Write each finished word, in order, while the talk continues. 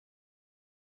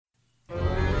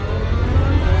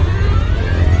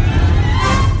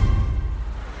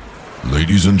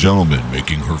Ladies and gentlemen,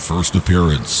 making her first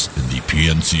appearance in the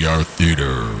PNCR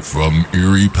Theater from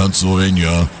Erie,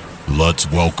 Pennsylvania, let's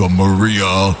welcome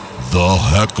Maria the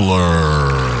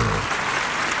Heckler.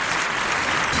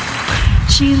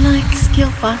 She likes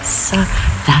kielbasa,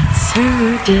 that's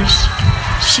her dish.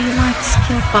 She likes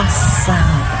kielbasa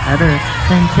better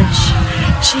than fish.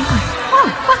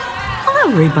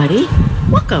 Hello everybody.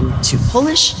 Welcome to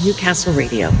Polish Newcastle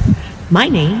Radio. My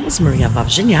name is Maria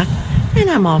Wawrzyniak, and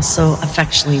I'm also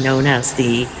affectionately known as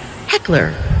the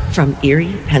Heckler from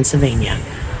Erie, Pennsylvania.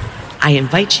 I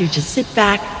invite you to sit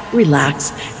back,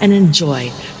 relax, and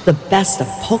enjoy the best of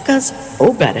polkas,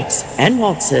 obetics, and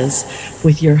waltzes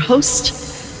with your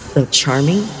host, the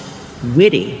charming,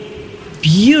 witty,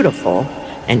 beautiful,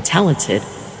 and talented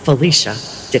Felicia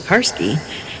Dikarsky,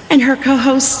 and her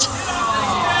co-host,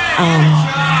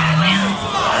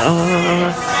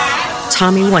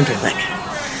 Tommy Wonderlick.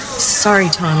 Sorry,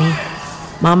 Tommy.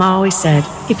 Mama always said,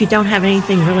 if you don't have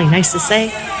anything really nice to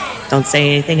say, don't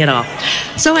say anything at all.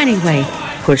 So anyway,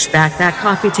 push back that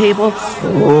coffee table,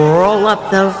 roll up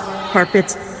the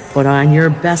carpet, put on your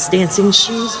best dancing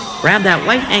shoes, grab that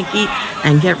white hanky,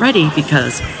 and get ready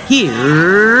because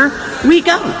here we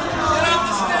go.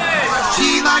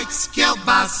 She likes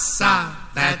kielbasa,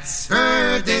 that's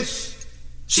her dish.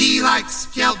 She likes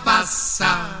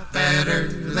kielbasa better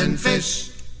than fish.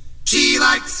 She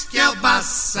likes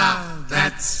kielbasa,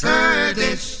 that's her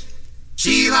dish.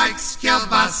 She likes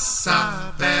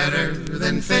kielbasa better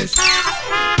than fish.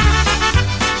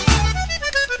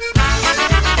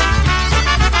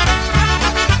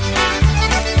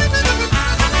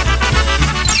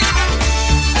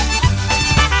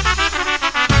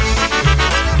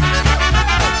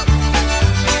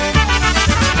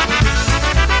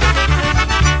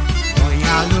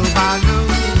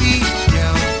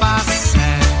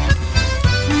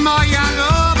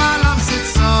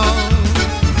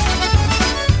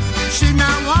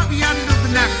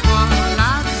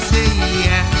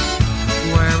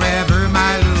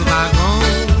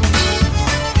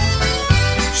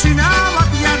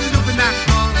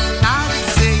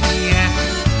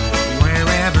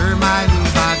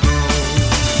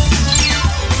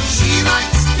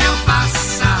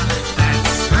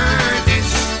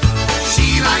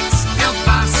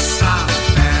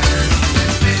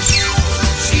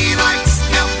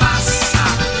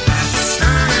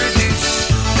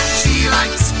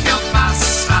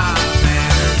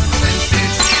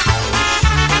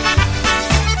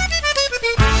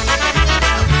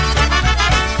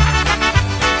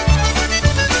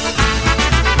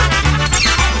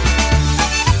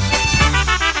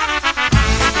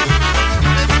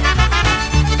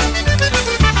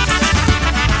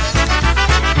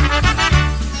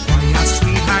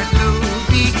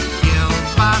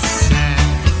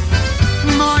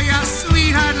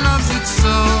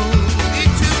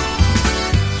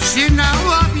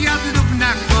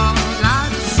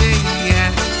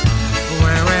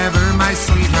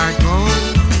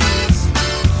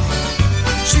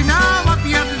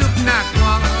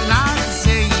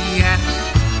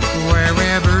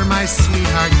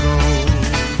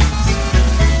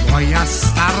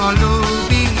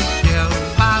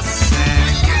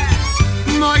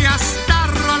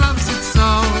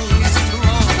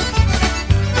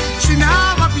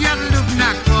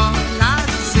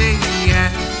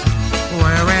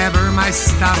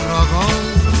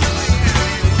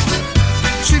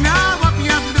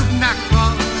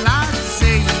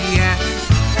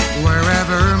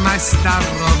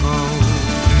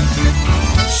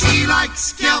 She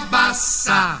likes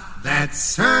kielbasa,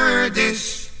 that's her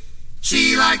dish.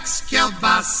 She likes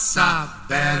kielbasa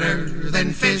better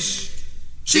than fish.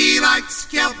 She likes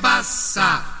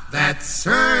kielbasa, that's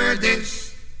her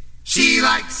dish. She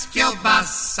likes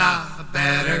kielbasa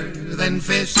better than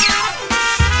fish.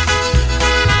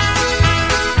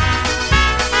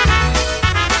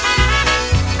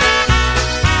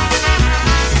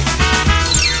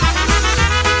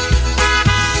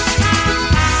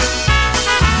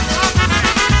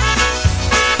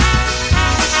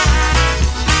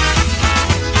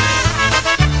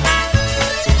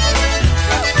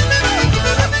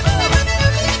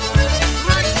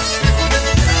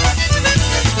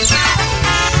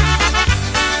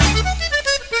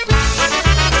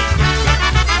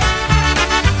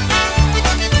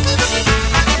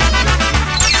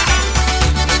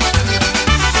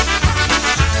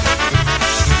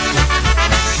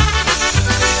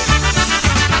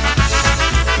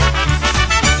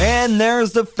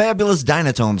 There's the fabulous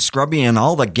Dynatone, Scrubby, and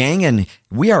all the gang, and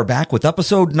we are back with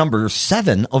episode number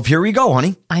 7 of Here We Go,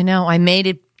 honey. I know. I made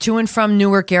it to and from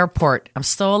Newark Airport. I'm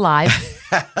still alive.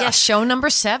 Yes, show number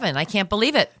 7. I can't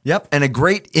believe it. Yep, and a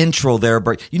great intro there.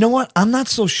 But you know what? I'm not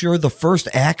so sure the first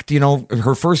act,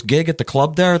 her first gig at the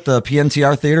club there at the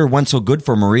PNCR Theater went so good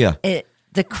for Maria.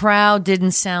 The crowd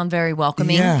didn't sound very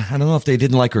welcoming. Yeah, I don't know if they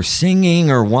didn't like her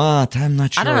singing or what. I'm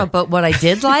not sure. I don't know, but what I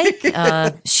did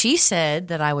like, she said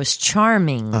that I was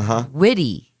charming,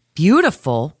 witty,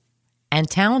 beautiful, and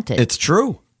talented. It's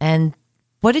true. And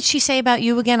what did she say about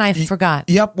you again? I forgot.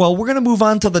 Yep. Well, we're going to move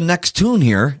on to the next tune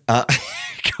here.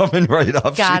 Coming right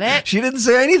up. Got it. She didn't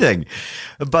say anything.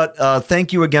 But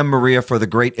thank you again, Maria, for the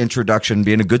great introduction,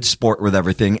 being a good sport with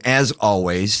everything, as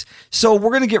always. So we're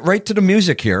going to get right to the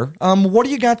music here. What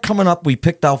do you got coming up we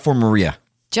picked out for Maria?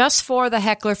 Just for the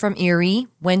Heckler from Erie,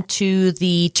 went to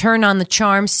the Turn on the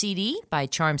Charm CD by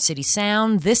Charm City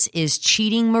Sound. This is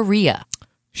Cheating Maria.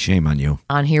 Shame on you.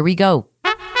 On Here We Go.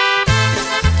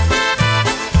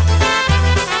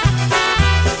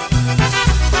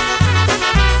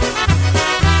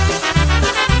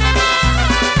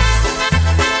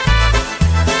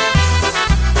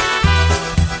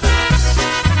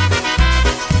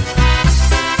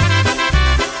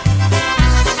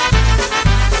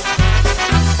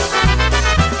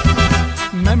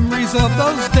 Of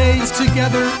those days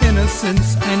together,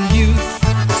 innocence and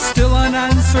youth, still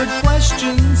unanswered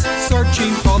questions,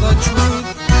 searching for the truth.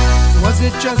 Was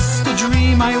it just a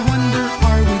dream, I wonder,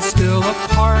 are we still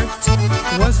apart?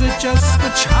 Was it just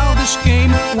a childish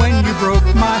game when you broke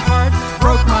my heart,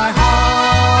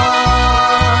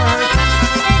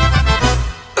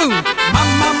 Ooh,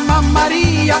 Mamma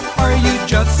Maria, are you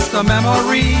just a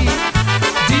memory?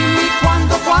 Dimmi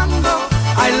quando,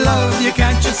 I love you,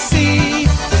 can't you see?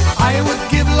 I would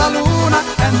give la luna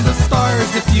and the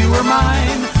stars if you were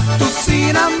mine. To see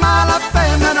una mala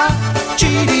femmina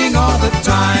cheating all the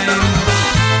time.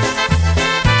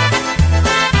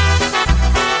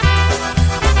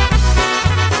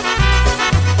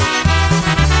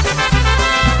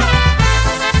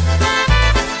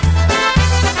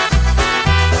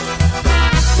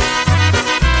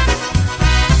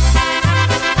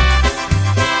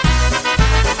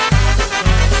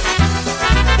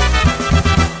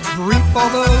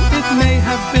 Although it may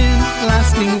have been,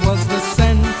 lasting was the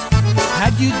scent.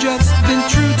 Had you just been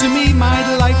true to me, my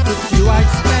life with you I'd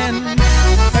spend.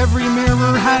 Every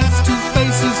mirror has two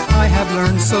faces, I have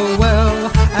learned so well.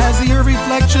 As your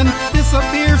reflection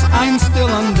disappears, I'm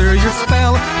still under your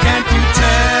spell. Can't you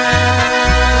tell?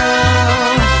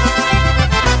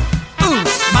 Ooh,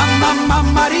 Mamma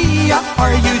Maria,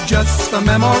 are you just a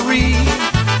memory?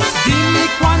 Dimmi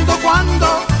quando,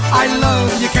 I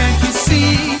love you, can't you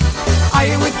see?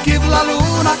 I would give la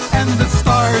luna and the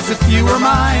stars if you were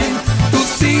mine. To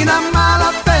see una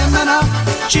mala femmina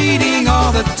cheating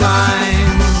all the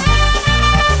time.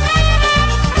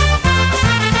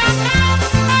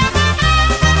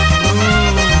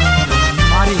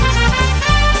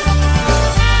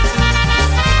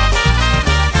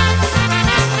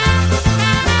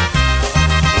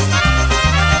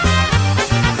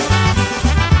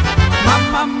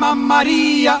 Mamma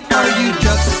Maria, are you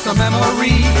just a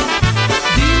memory?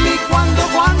 Dimmi quando,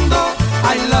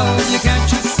 I love you,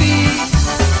 can't you see?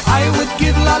 I would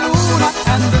give la luna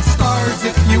and the stars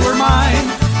if you were mine.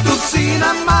 To see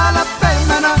una mala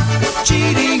femmina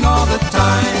cheating all the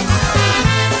time.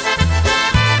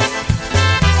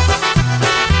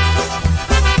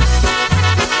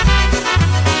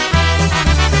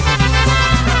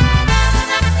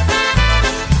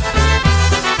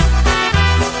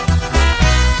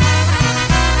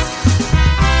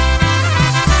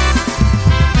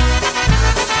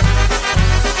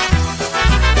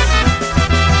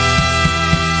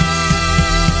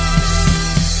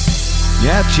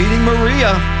 Yeah, Cheating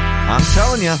Maria. I'm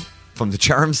telling you, from the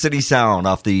Charm City Sound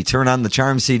off the Turn on the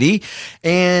Charm CD.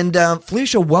 And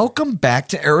Felicia, welcome back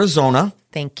to Arizona.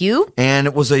 Thank you. And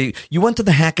it was you went to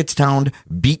the Hackettstown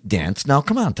Beat Dance. Now,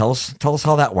 come on, tell us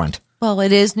how that went. Well,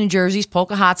 it is New Jersey's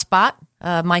polka hotspot.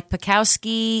 Mike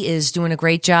Pakowski is doing a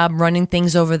great job running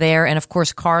things over there. And of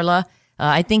course, Carla,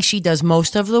 I think she does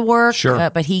most of the work. Sure.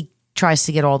 But he tries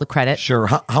to get all the credit. Sure.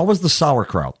 How was the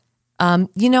sauerkraut?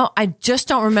 I just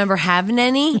don't remember having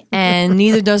any, and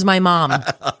neither does my mom.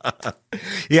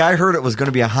 Yeah, I heard it was going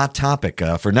to be a hot topic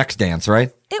for next dance,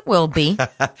 right? It will be.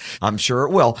 I'm sure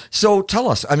it will. So tell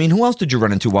us, who else did you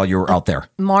run into while you were out there?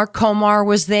 Mark Komar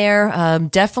was there.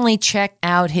 Definitely check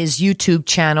out his YouTube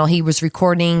channel. He was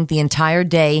recording the entire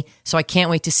day, so I can't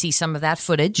wait to see some of that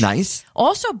footage. Nice.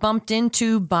 Also bumped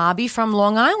into Bobby from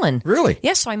Long Island. Really?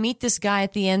 Yes, so I meet this guy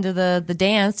at the end of the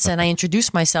dance, and I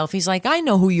introduce myself. He's like, I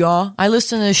know who you are. I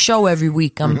listen to the show every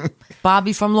week. I'm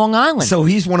Bobby from Long Island. So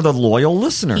he's one of the loyal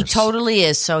listeners. He totally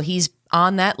is. So he's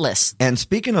on that list. And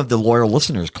speaking of the Loyal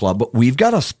Listeners Club, we've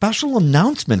got a special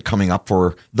announcement coming up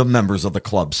for the members of the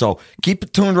club. So keep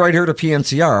it tuned right here to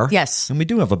PNCR. Yes. And we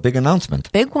do have a big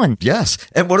announcement. Big one. Yes.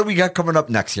 And what do we got coming up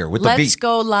next here with the beat? Let's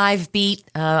go live beat.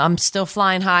 I'm still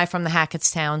flying high from the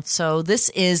Hackettstown. So this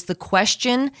is the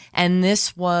question, and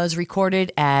this was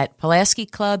recorded at Pulaski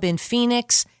Club in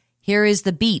Phoenix. Here is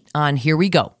the beat on Here We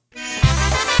Go.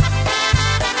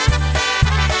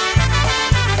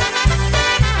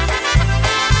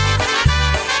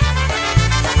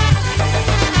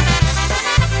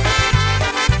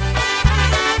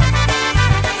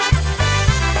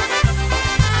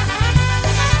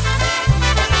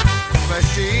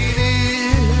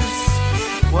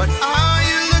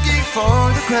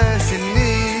 Question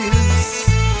is,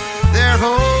 there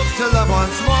hope to love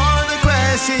once more. The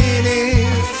question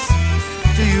is,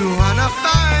 do you wanna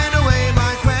find a way?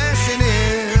 My question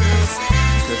is,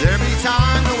 could there be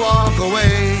time to walk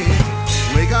away?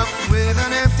 Wake up with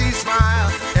an empty smile.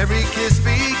 Every kiss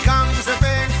becomes a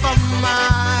painful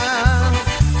mile.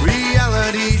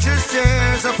 Reality just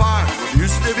tears apart what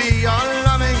used to be your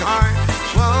loving heart.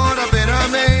 Won't have been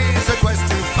amazed. The quest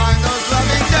to find those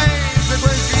loving days. The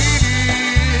question,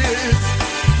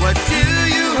 what do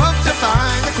you hope to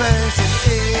find? The question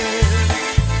is,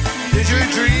 did your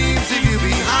dreams leave you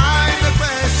behind? The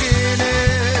question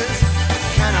is,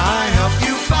 can I help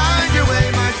you find your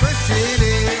way? My question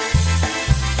is,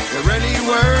 are there any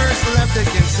words left I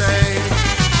can say?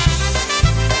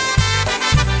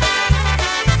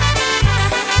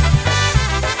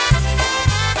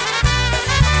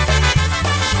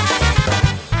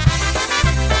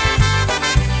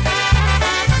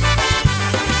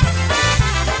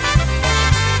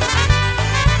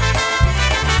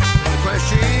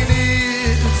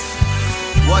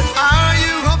 What are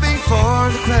you hoping for?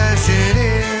 The question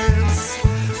is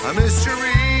a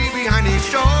mystery behind each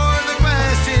door. The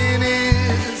question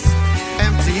is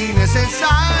emptiness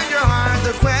inside your heart.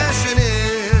 The question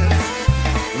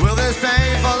is, will this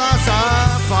pain fall us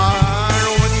apart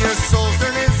when your soul's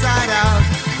turned inside out?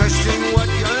 Question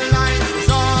what your life is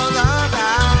all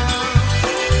about.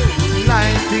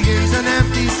 Life begins an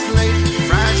empty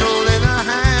slate, fragile in the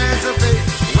hands of fate.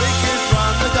 Waken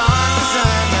from the darkness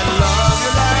and love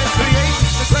your life create.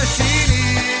 The question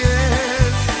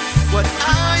is, what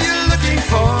are you looking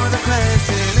for? The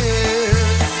question is,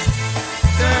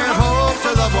 there hope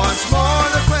for love once more.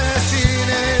 The question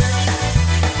is,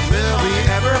 will we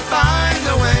ever find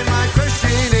a way? My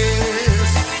question is,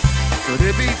 could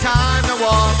it be time to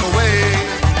walk away?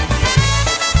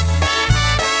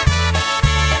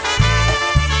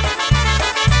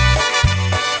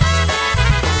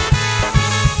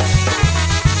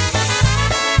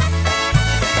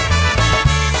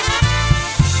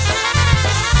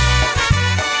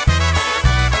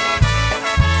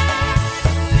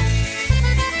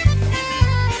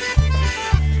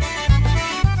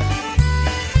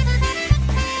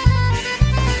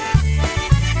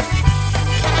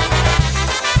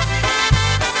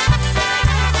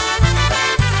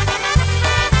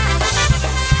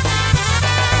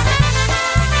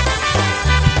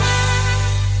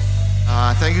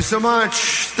 Thank you so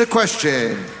much. The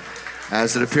question,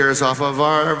 as it appears off of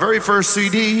our very first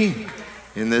CD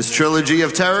in this trilogy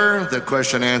of terror, the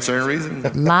question, answer, and reason.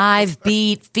 Live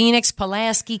beat, Phoenix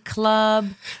Pulaski Club.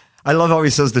 I love how he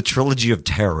says the trilogy of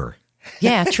terror.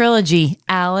 Yeah, trilogy.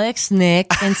 Alex, Nick,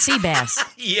 and Seabass.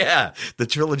 Yeah, the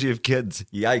trilogy of kids.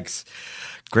 Yikes.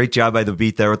 Great job by the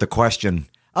beat there with the question.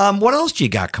 What else do you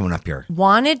got coming up here?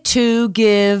 Wanted to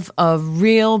give a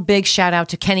real big shout out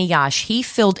to Kenny Yash. He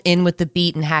filled in with the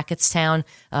beat in Hackettstown.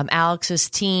 Alex's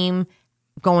team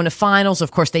going to finals.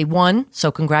 Of course, they won.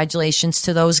 So congratulations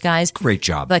to those guys. Great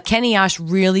job. But Kenny Yash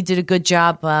really did a good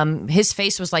job. His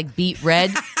face was like beet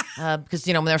red because,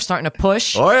 when they were starting to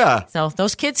push. Oh, yeah. So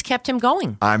those kids kept him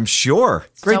going. I'm sure.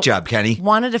 Great So, job, Kenny.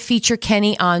 Wanted to feature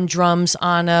Kenny on drums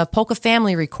on a Polka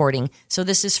Family recording. So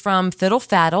this is from Fiddle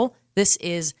Faddle. This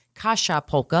is Kasha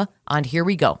Polka on Here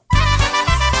We Go.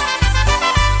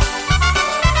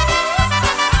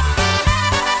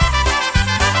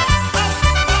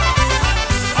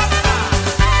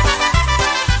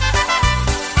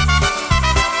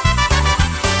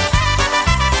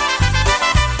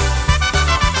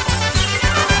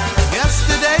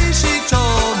 Yesterday she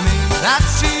told me that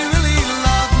she really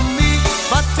loved me,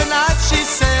 but tonight she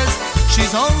says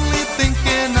she's only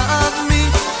thinking of me.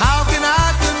 How can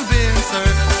I convince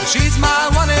her? She's my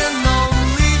one and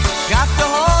only. Got to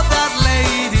hold that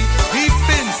lady deep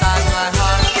inside my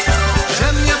heart.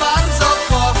 Że mnie bardzo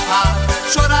kocha,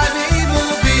 wczoraj mi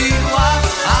mówiła,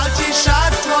 a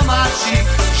dzisiaj tłumaczy,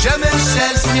 że my się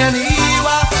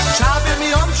zmieniła. Chciałbym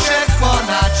ją przekonać.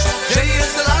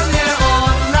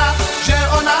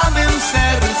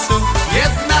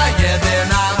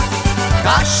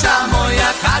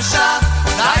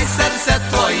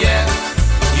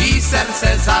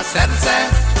 za serce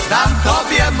dam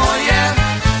tobie moje.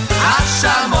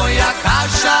 Kasia, moja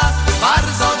Kasia,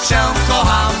 bardzo cię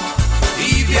kocham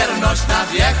i wierność na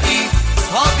wieki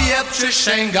tobie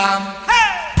przysięgam.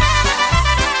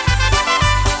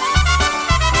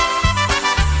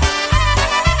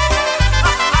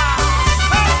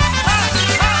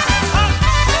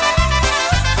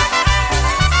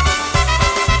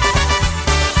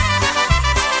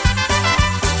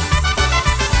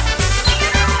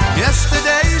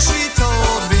 Yesterday she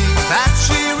told me that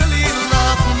she really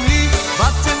loved me,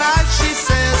 but tonight she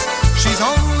says she's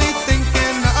only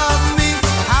thinking of me.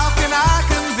 How can I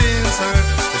convince her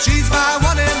that she's my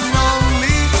one and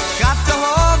only? Got to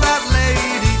hold that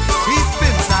lady deep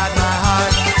inside my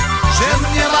heart. Że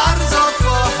mnie bardzo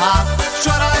kocha,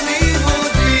 wczoraj mi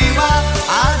mówiła,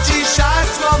 a dzisiaj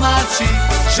tłumaczy,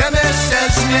 że my się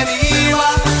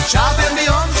zmieniła. Chciałbym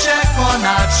ją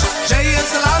przekonać, że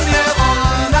jest dla mnie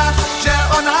ona,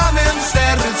 że ona w mym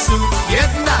sercu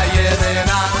jedna,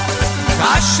 jedyna.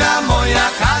 Kasia, moja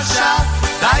Kasia,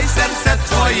 daj serce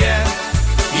twoje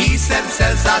i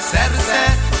serce za serce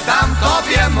dam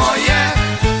tobie moje.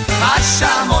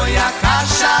 Kasia, moja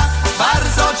Kasia,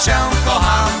 bardzo cię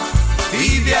kocham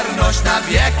i wierność na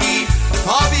wieki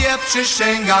tobie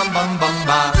przysięgam. Bam, bam,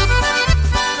 bam.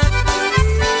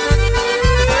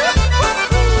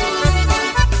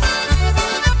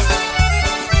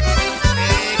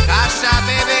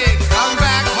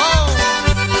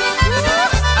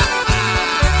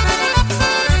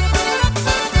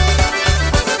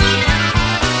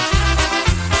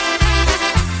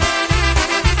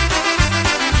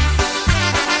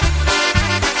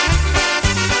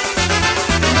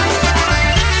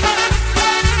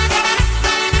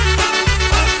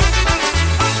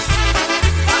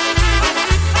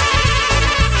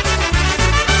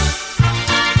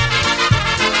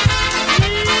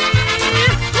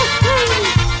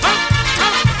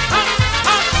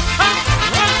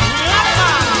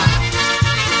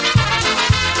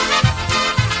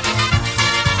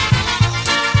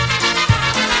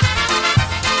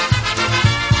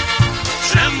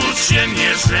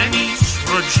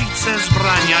 Rodzice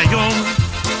zbraniają,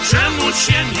 czemu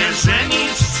się nie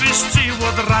żenisz? Wszyscy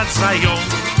odradzają.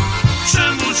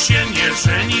 Czemu się nie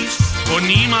żenisz? Bo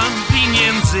nie mam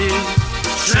pieniędzy.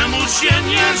 Czemu się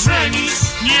nie żenisz?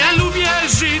 Nie lubię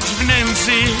żyć w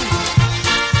nędzy.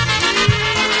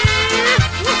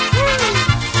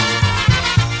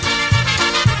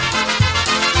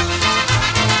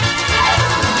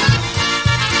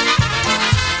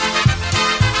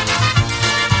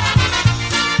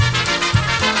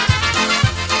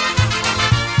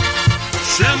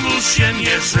 Czemu się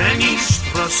nie żenisz?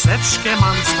 Troszeczkę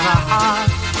mam stracha.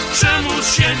 Czemu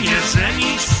się nie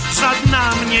żenisz?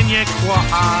 Żadna mnie nie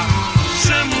kocha.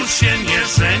 Czemu się nie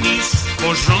żenisz?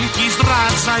 Bo żonki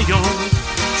zdradzają.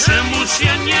 Czemu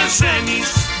się nie żenisz?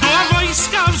 Do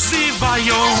wojska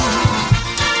wzywają.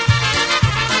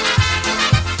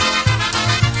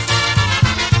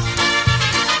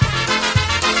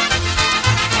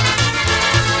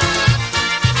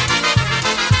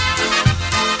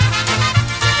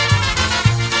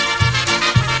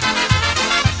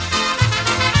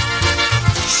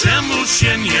 Czemu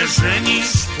się nie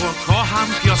żenisz? Bo kocham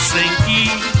piosenki.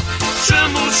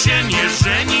 Czemu się nie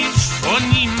żenisz? Bo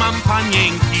nie mam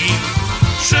panienki.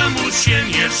 Czemu się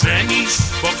nie żenisz?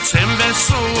 Bo chcę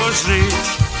wesoło żyć.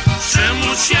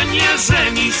 Czemu się nie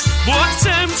żenisz? Bo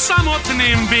chcę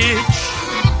samotnym być.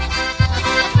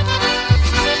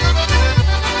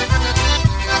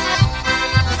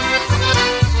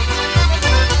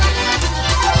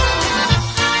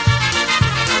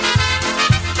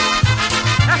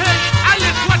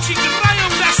 Grają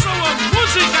wesoło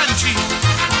muzykanci.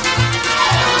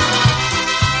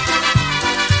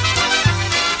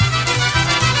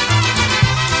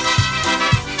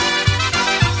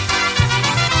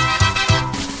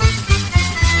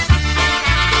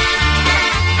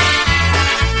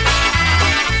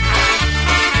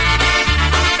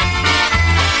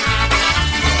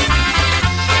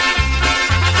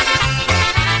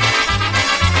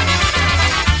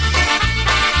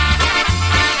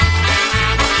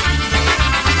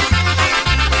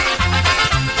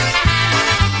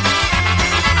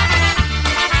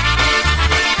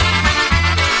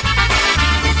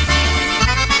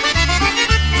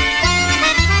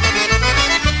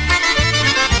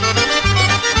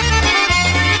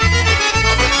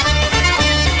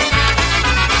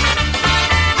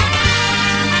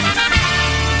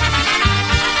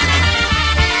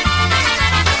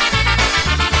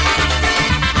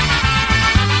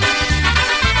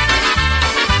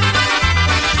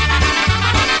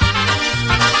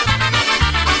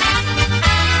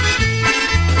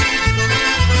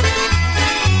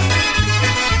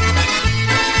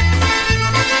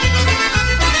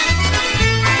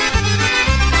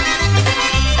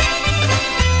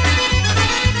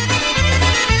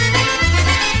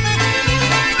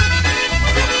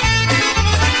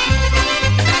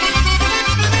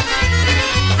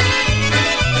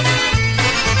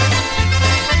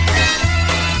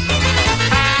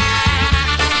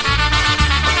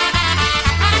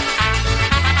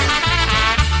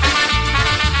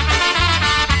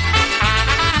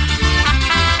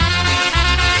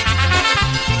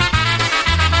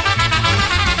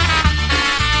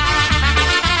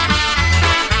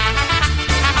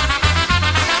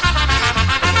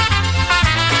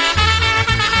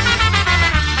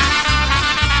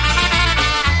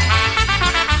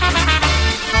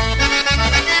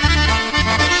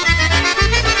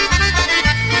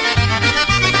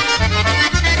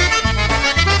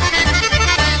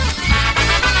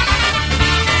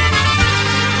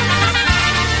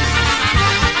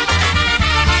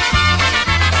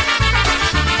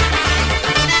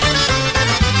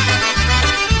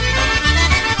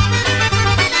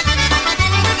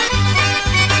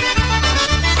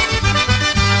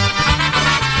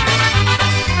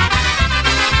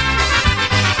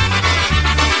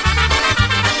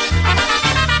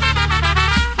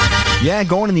 Yeah,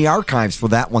 going in the archives for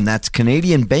that one. That's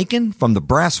Canadian Bacon from the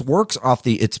Brass Works off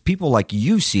the It's People Like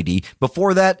You CD.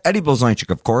 Before that, Eddie Blazonczyk,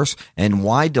 of course, and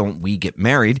Why Don't We Get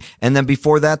Married? And then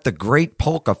before that, The Great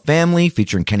Polka Family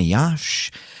featuring Kenny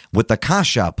Yash with the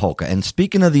Kasha Polka. And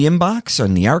speaking of the inbox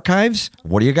and the archives,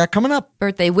 what do you got coming up?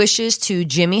 Birthday wishes to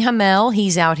Jimmy Hamel.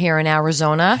 He's out here in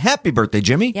Arizona. Happy birthday,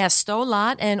 Jimmy. Yes,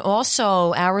 Stolat. And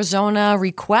also Arizona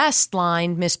request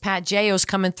line. Miss Pat Jayo's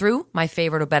coming through, my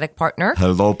favorite Obetic partner.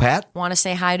 Hello, Pat. Want to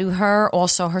say hi to her.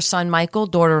 Also her son Michael,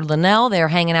 daughter Linnell. They're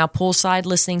hanging out poolside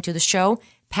listening to the show.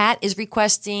 Pat is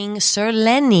requesting Sir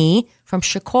Lenny from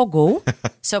Chicago.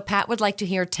 So Pat would like to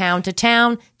hear Town to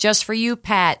Town. Just for you,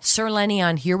 Pat. Sir Lenny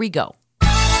on Here We Go.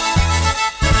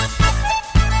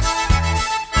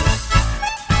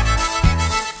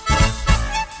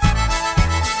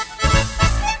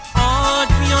 Od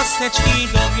wioseczki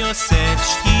do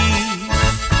wioseczki,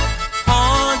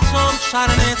 chodzą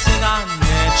czarne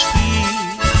cyganeczki.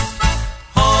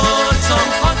 Chodzą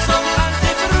karty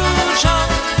wróżą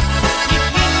i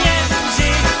pieniędzy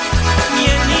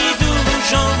mieli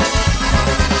dużo.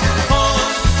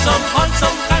 Chodzą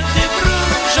karty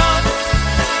wróżą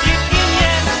i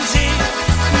pieniędzy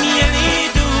mieli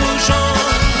dużo.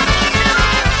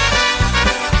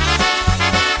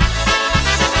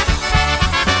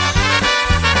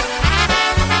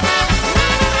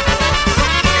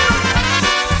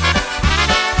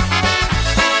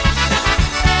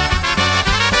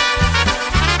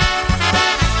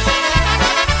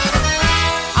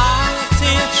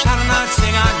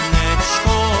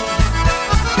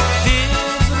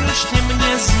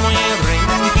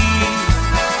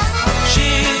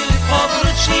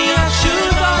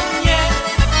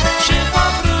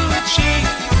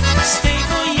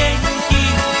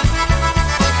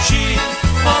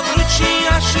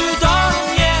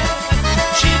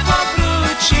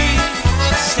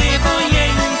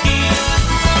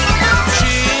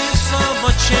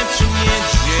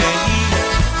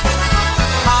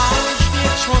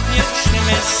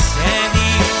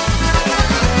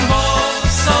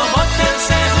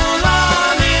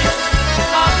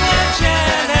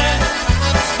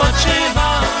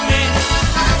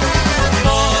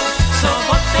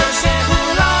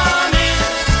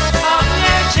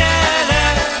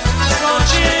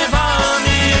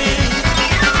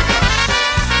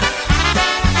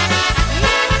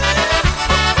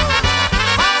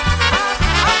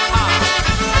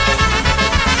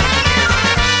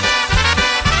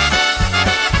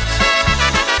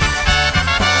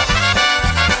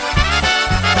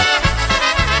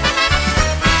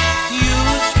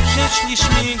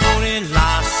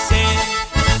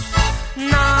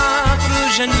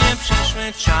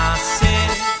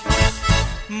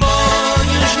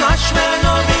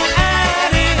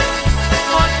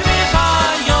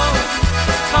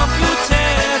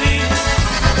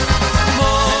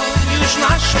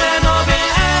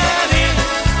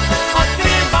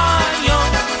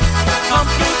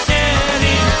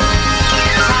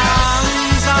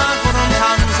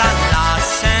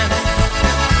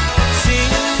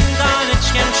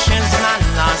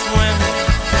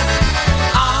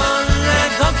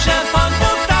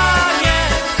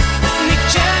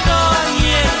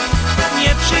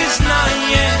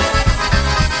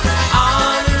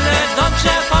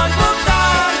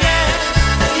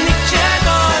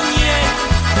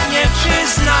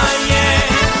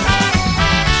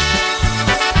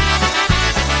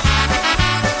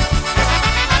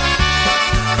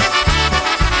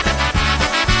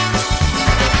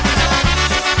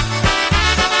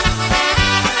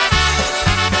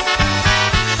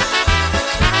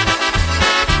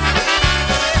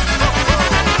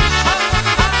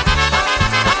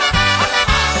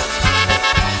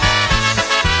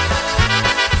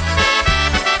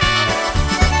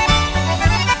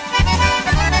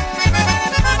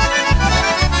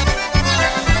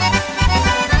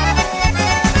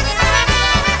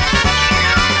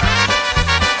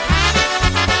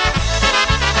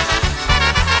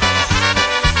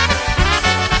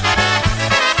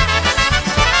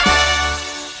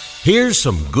 Here's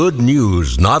some good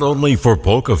news, not only for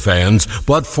polka fans,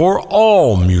 but for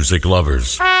all music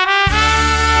lovers.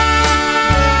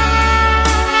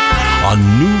 A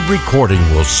new recording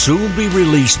will soon be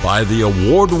released by the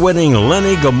award-winning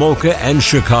Lenny Gomulka and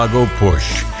Chicago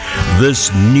Push.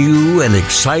 This new and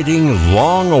exciting,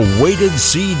 long-awaited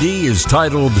CD is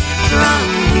titled From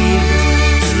Here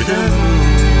to the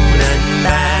Moon and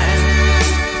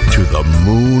Back. To the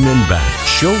Moon and Back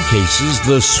showcases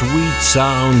the sweet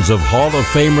sounds of Hall of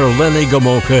Famer Lenny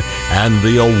Gomulka and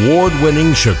the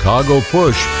award-winning Chicago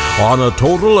Push on a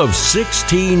total of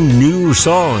 16 new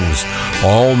songs,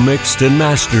 all mixed and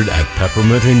mastered at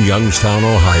Peppermint in Youngstown,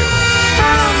 Ohio.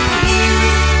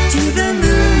 To the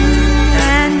moon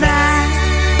and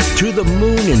back. To the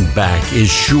Moon and Back is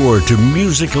sure to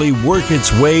musically work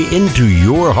its way into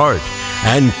your heart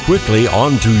and quickly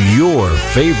onto your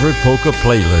favorite polka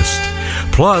playlist.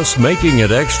 Plus, making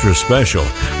it extra special,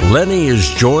 Lenny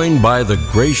is joined by the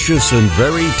gracious and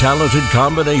very talented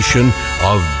combination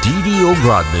of Didi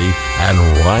O'Grodny and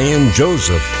Ryan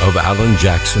Joseph of Alan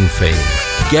Jackson fame.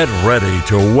 Get ready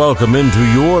to welcome into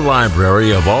your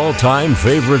library of all-time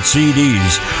favorite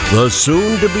CDs the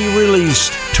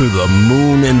soon-to-be-released To the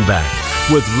Moon and Back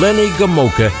with Lenny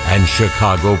Gomulka and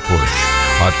Chicago Push.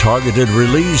 A targeted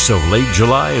release of late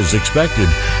July is expected,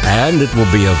 and it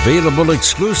will be available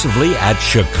exclusively at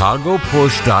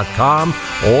chicagopush.com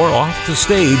or off the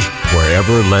stage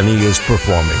wherever Lenny is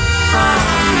performing.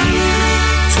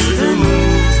 To the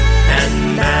moon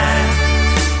and back.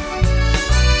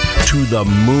 To the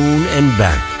Moon and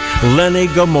Back, Lenny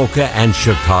Gomulka and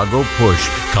Chicago Push,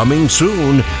 coming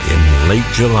soon in late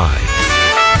July.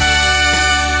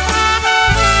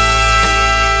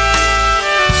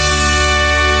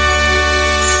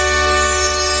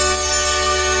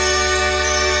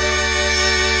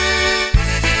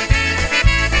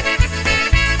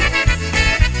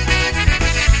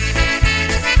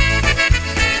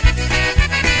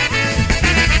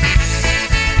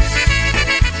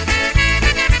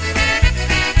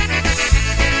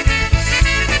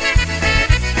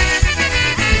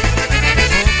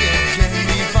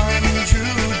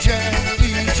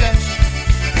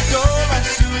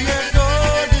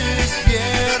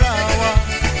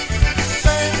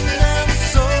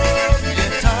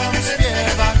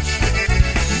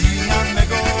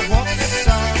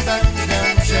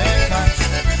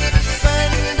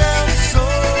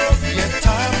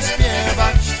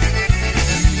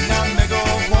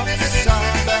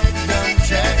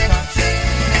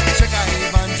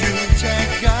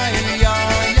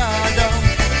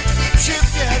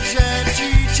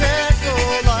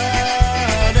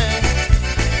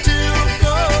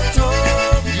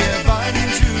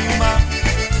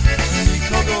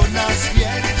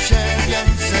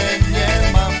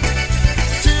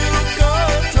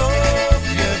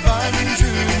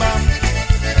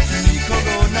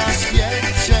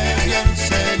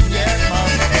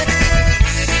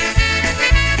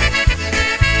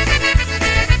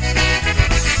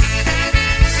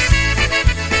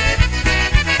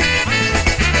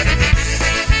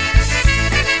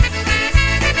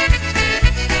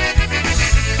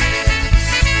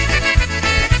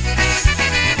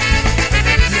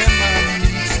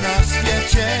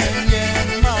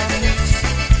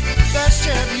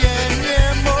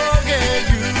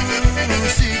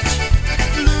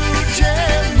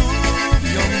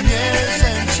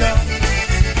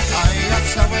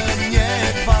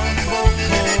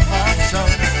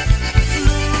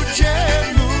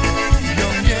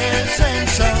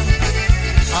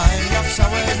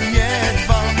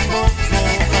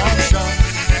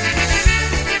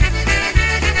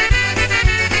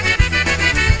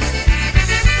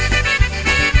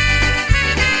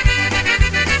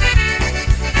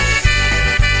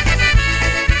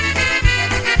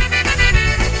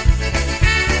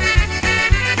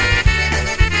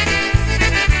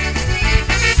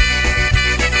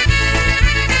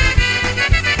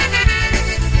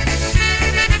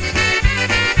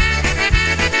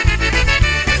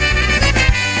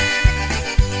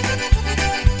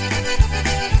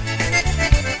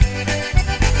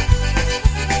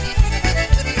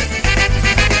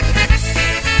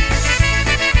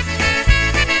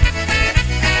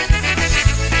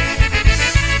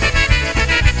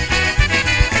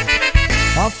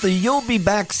 The You'll Be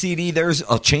Back CD, there's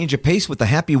a change of pace with the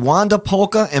Happy Wanda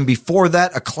polka, and before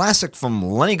that, a classic from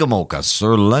Lenny Gomulka,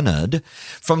 Sir Leonard,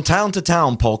 from Town to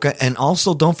Town polka, and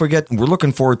also don't forget, we're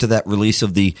looking forward to that release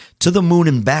of the To the Moon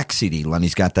and Back CD.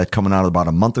 Lenny's got that coming out in about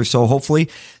a month or so, hopefully.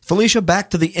 Felicia,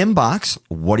 back to the inbox.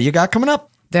 What do you got coming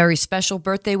up? Very special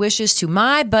birthday wishes to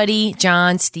my buddy,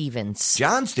 John Stevens.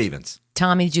 John Stevens.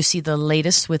 Tommy, did you see the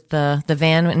latest with the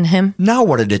van and him? Now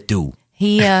what did it do?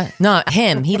 He locked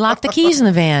the keys in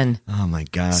the van. Oh, my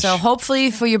gosh. So hopefully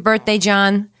for your birthday,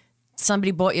 John, somebody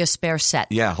bought you a spare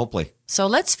set. Yeah, hopefully. So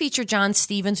let's feature John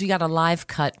Stevens. We got a live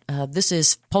cut. This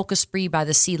is Polka Spree by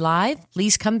the Sea Live.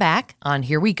 Please come back on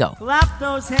Here We Go. Clap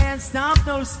those hands, stomp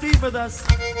those feet with us.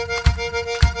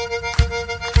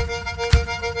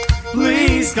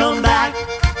 Please come back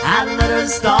and let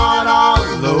us start all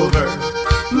over.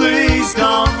 Please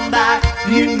come back,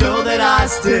 you know that I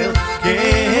still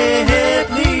care.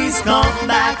 Please come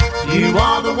back, you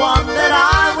are the one that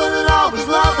I will always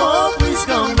love. Oh, please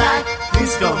come back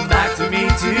to me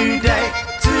today,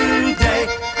 today.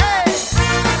 Hey!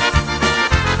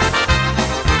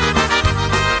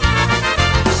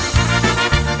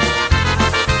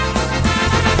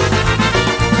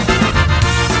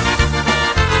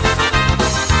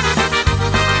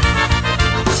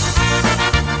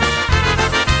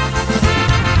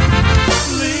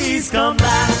 Please come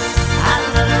back and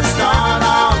let us start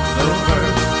all over.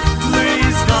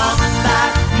 Please come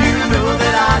back, you know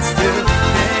that I still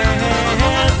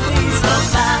care. Please come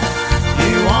back,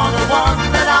 you are the one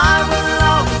that I will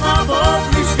always love. Oh,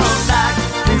 please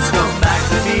come back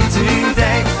to me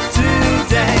today,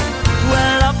 today.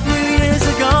 Well, a few years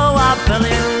ago I fell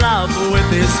in love with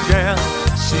this girl.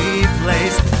 She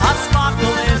placed a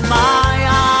sparkle in my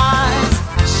eyes.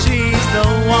 She's the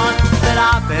one that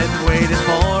I've been waiting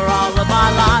for all of my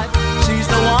life. She's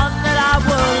the one that I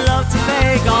would love to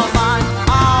make all mine,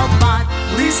 all mine.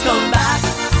 Please come back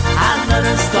and let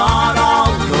us start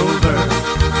all over.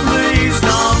 Please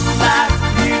come back,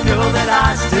 you know that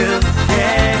I still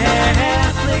care.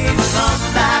 Please come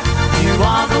back, you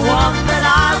are the one that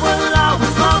I will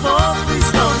always love. Oh, please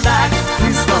come back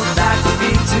to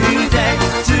me today,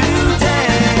 today.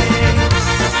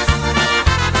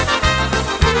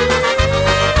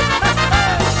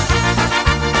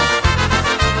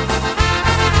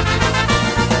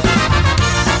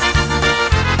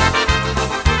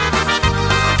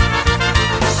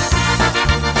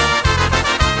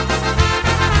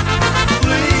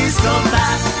 Please come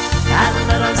back and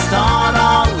let us start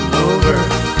all over.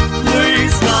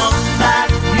 Please come back,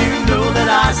 you know that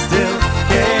I still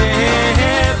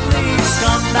care. Please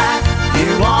come back, you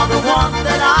are the one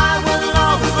that I will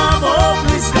always love. Oh,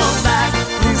 please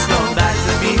come back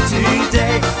to me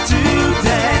today,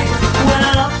 today.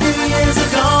 Well, a few years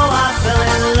ago I fell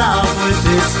in love with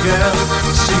this girl.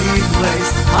 She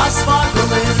placed a sparkle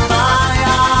in my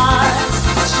eyes.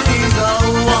 She's the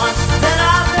one that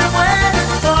I've been waiting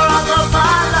for all of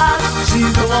my life.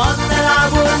 She's the one that I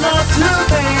would love to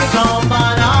make all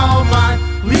mine, all mine.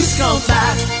 Please come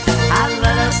back and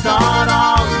let us start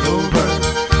all over.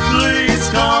 Please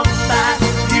come back,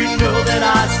 you know that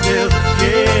I still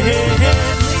care.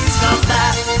 Please come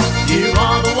back, you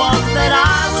are the one that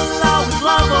I will always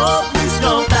love. Oh, please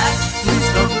come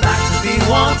back to me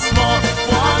once more,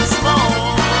 once more.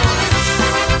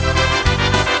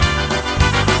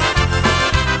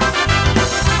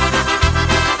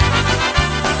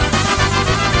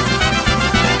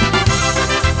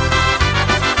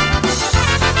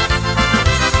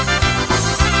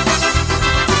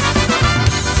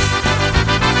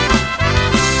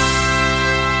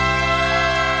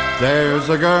 There's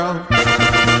a girl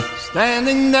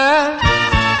standing there.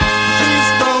 She's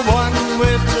the one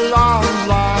with long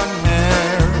blonde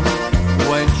hair.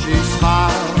 When she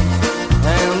smiles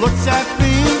and looks at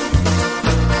me,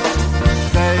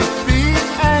 baby,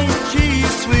 ain't she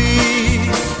sweet?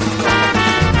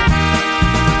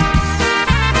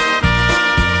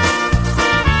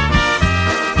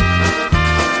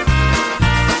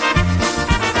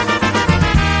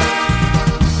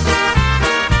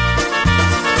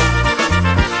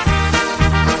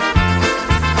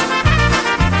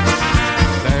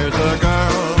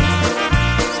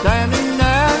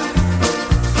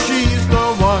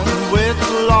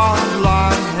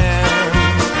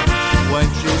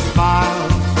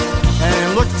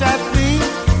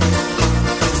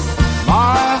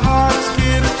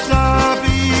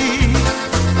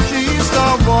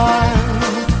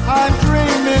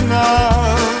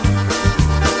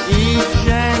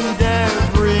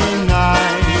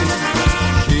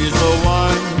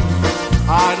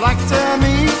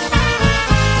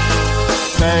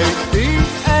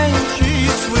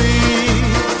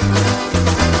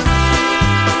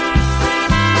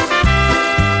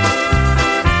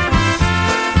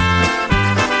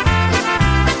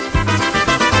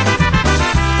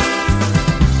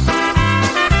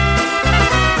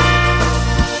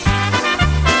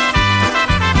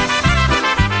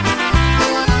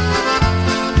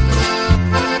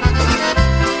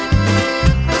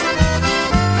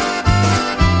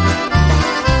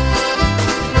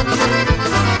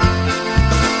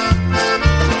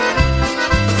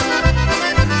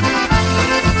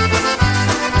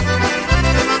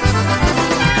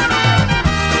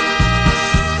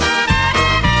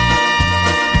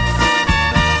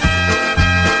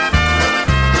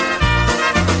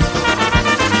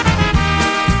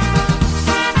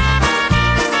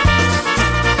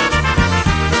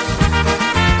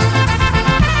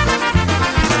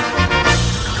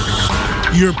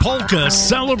 your polka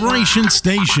celebration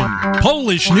station,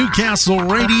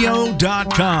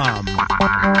 PolishNewcastleRadio.com.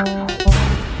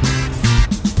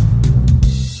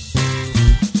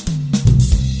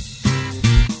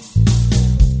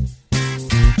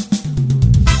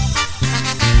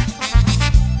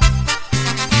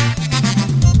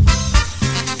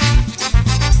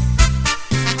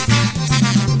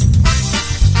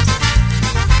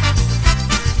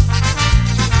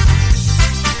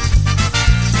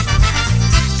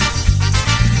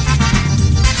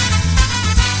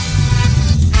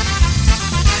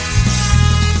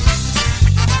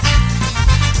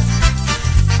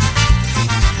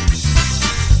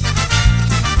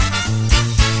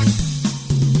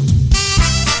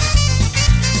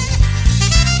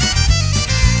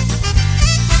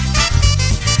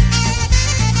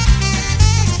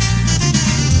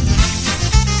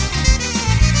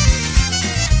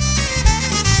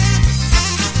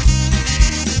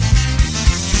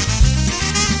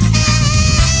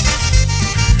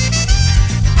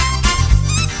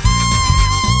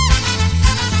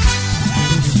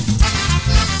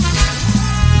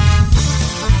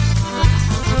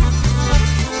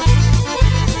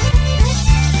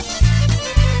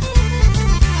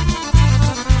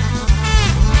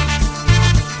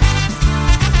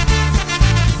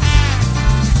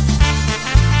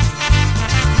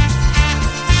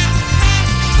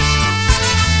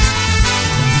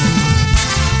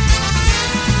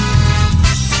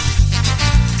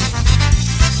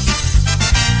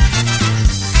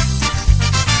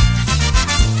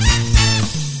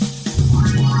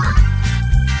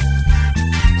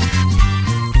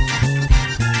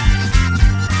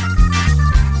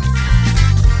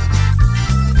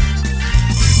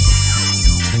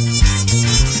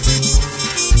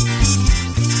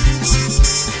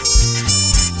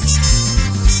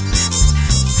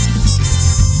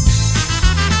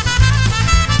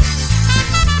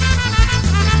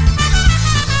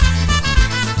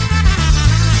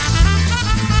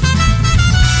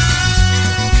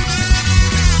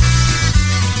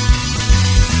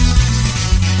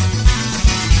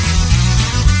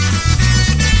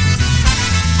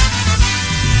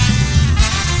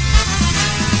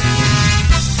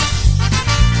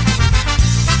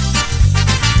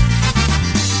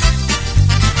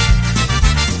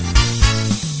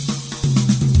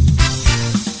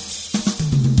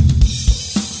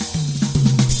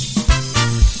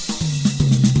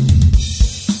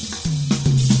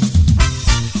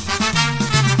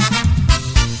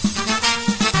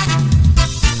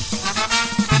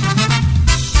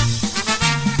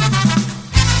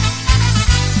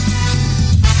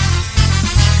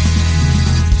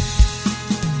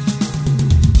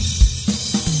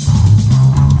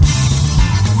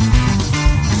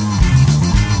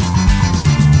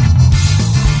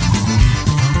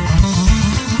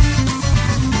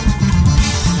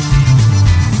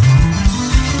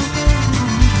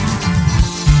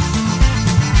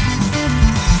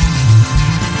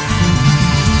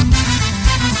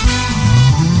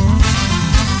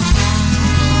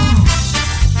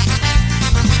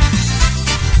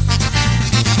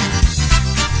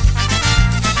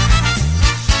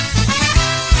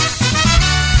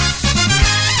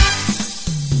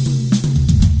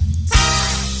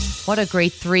 What a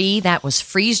great three. That was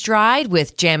Freeze Dried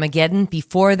with Jamageddon.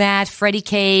 Before that, Freddie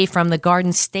K from the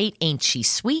Garden State, Ain't She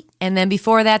Sweet? And then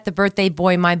before that, the birthday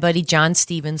boy, my buddy John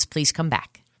Stevens, Please Come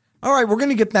Back. All right, we're going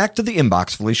to get back to the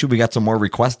inbox, Felicia. We got some more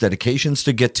request dedications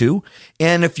to get to.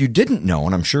 And if you didn't know,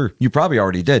 and I'm sure you probably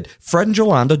already did, Fred and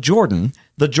Jolanda Jordan,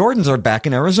 the Jordans are back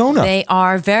in Arizona. They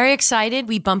are very excited.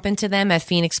 We bump into them at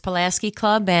Phoenix Pulaski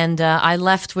Club, and I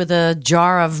left with a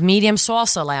jar of medium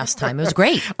salsa last time. It was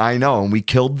great. I know, and we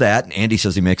killed that. And Andy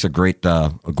says he makes a great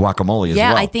guacamole as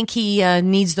well. Yeah, I think he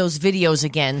needs those videos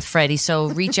again, Freddie. So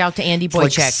reach out to Andy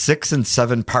Boychuk. Like 6 and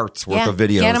 7 parts worth of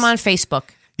videos. Get him on Facebook.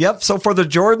 Yep. So for the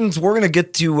Jordans, we're going to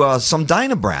get to some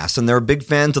Dynabrass, and they're big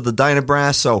fans of the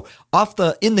Dynabrass. So off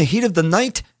the In the Heat of the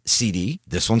Night CD,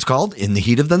 this one's called In the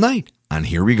Heat of the Night. And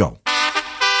here we go.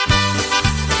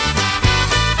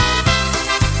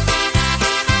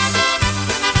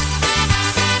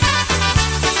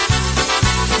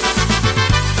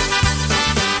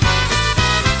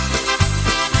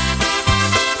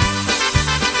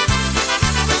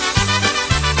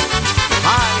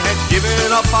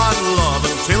 Up on love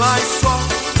until I saw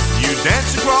you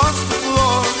dance across the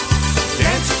floor,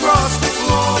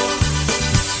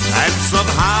 and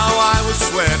somehow I was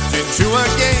swept into a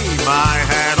game I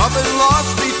had often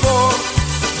lost before,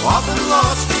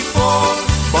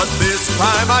 but this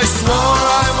time I swore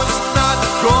I was not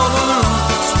gonna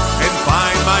lose and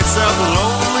find myself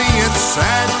lonely and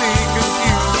sadly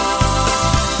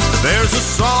confused. There's a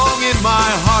song in my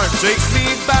heart, takes me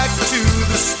back to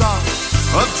the start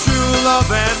of true love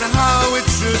and how it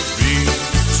should be.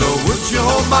 So would you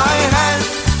hold my hand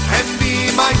and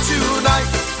be my tonight?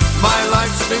 My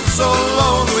life's been so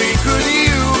lonely, could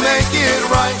you make it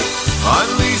right?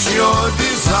 Unleash your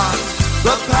desire,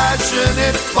 the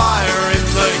passionate fire in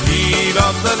the heat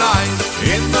of the night,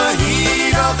 in the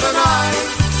heat of the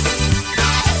night.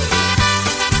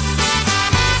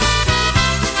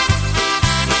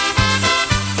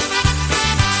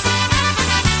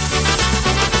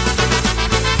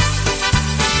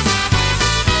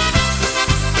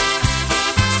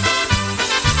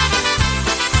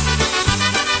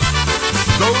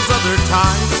 Those other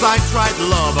times I tried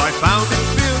love, I found it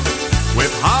filled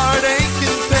with heartache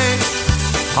and pain,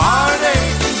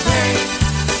 heartache and pain.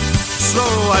 So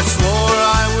I swore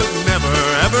I would never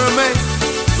ever make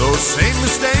those same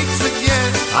mistakes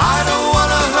again. I don't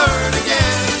wanna hurt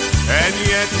again. And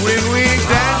yet when we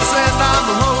dance and I'm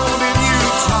holding you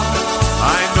tight,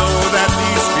 I know that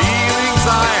these feelings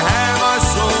I have are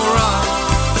so right.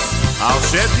 I'll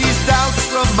shed these doubts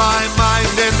from my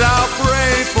mind and I'll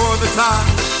pray for the time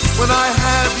when I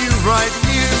have you right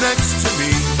here next to me.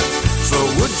 So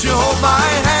would you hold my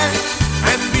hand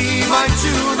and be my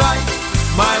tonight?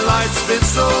 My life's been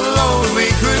so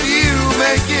lonely, could you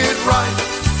make it right?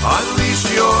 Unleash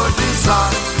your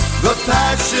desire, the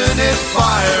passionate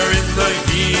fire in the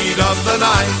heat of the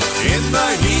night, in the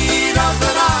heat of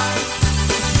the night.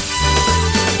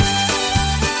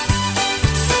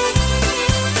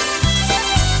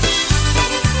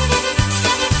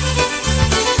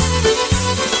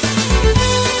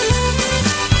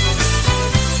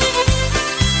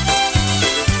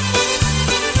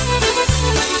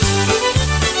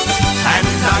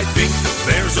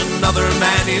 There's another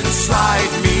man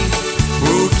inside me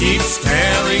who keeps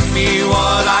telling me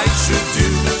what I should do.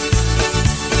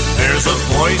 There's a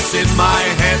voice in my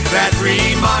head that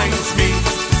reminds me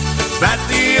that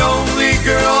the only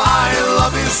girl I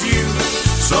love is you.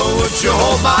 So would you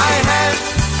hold my hand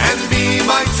and be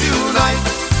my tonight?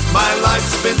 My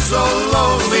life's been so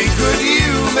lonely, could you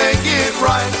make it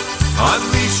right?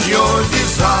 Unleash your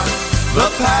desire, the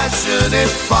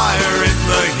passionate fire in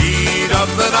the heat of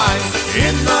the night,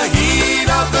 in the heat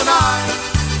of the night.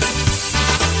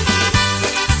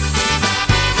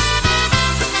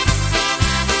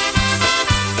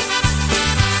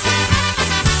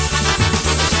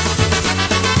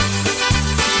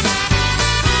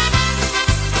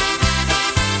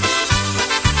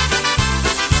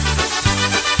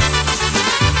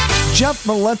 Jeff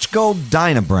Malechko,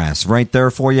 Dynabrass, right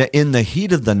there for you, In the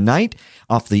Heat of the Night,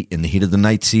 off the In the Heat of the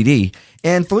Night CD.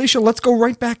 And Felicia, let's go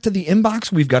right back to the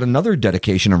inbox. We've got another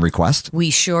dedication and request.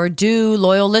 We sure do.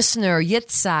 Loyal listener,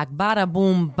 Yitzhak Bada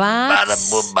Boom Bats.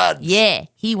 Bada Boom Bats. Yeah,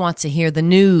 he wants to hear the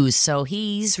news, so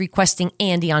he's requesting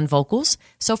Andy on vocals.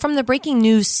 So from the Breaking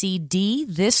News CD,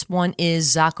 this one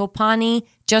is Zakopani,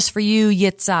 just for you,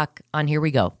 Yitzhak. On Here We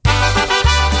Go.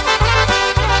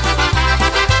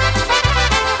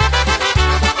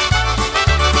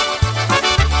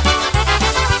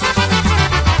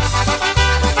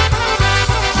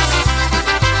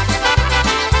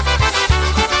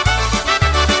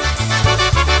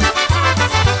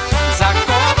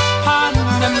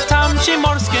 Przy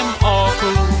morskim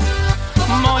oku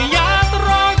moja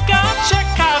droga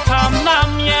czeka tam na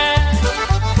mnie.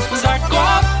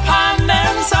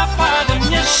 Zakopanem zapadnie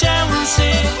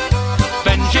miesięcy,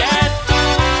 będzie tu,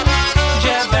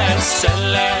 gdzie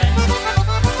wesele.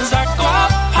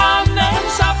 Zakopanem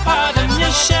zapadnie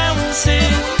miesięcy,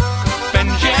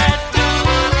 będzie tu,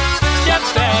 gdzie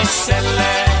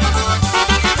wesele.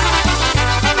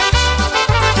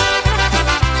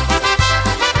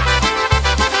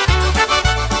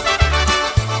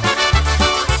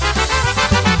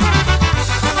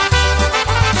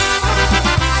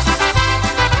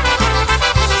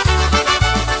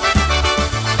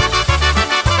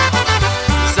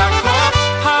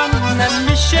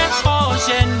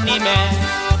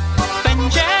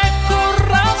 Będzie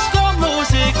kuracko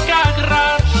muzyka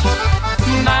grać,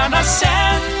 na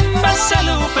naszym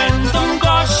weselu będą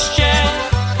goście,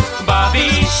 bawi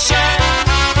się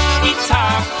i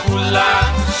tak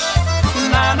hulać.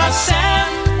 Na naszym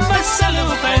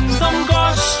weselu będą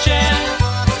goście,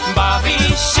 bawi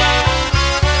się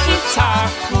i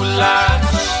tak hulać.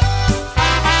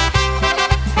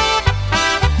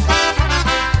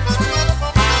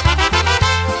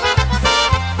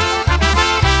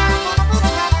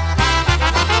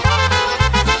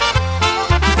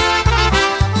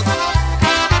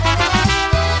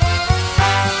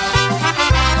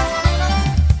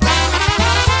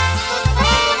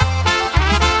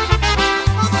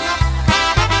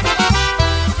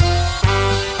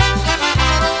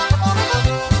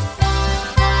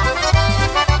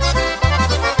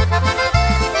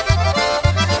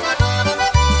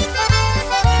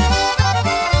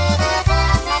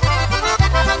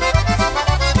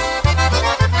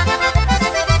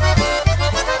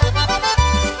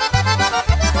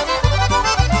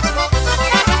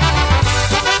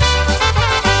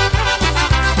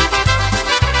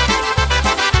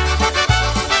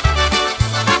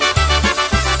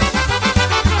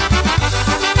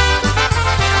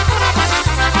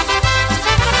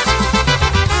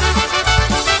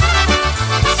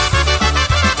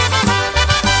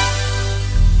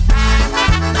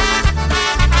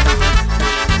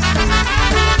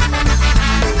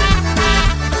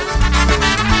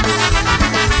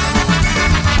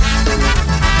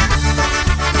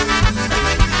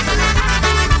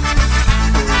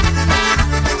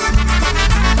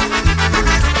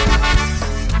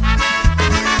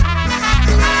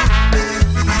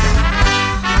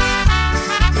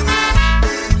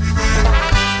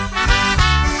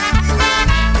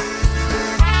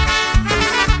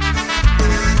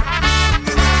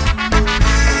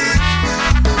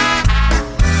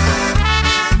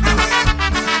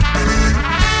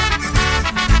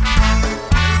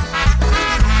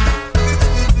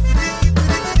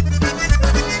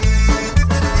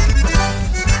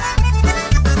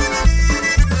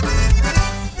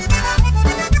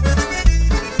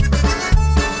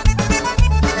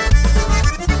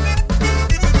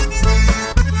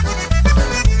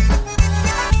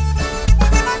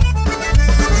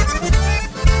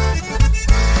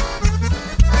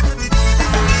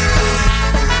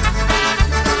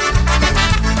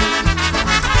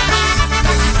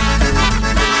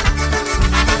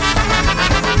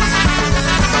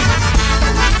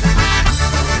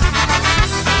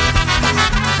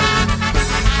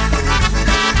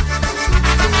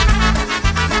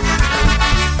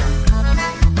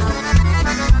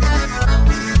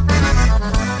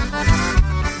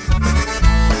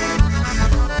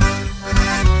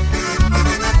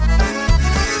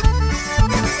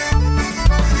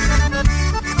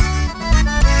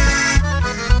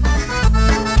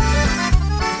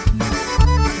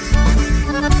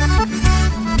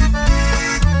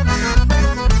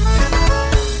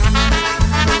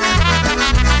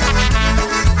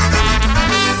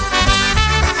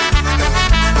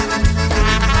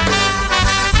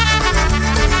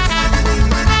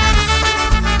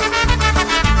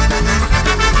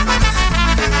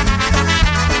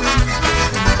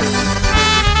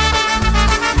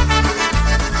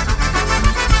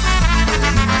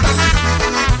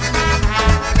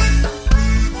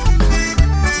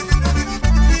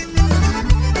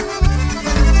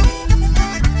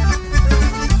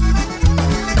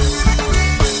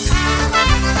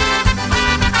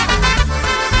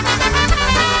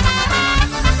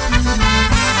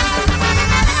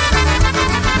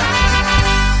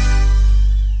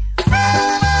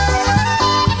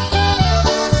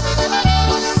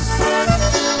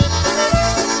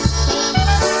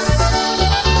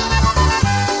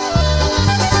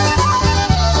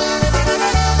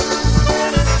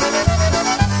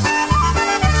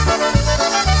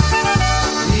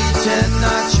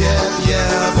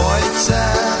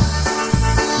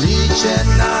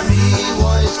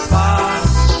 wojska.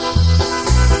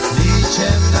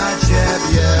 Liczę na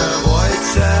ciebie,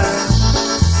 ojcze,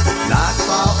 na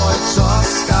twa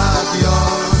ojcowska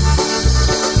wioń.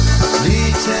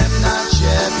 Liczę na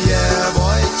ciebie,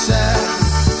 ojcze,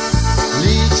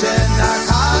 liczę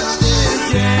na każdy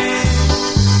dzień.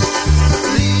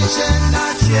 Liczę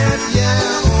na ciebie,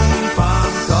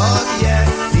 ufam tobie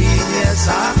i nie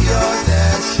zawiodę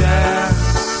się.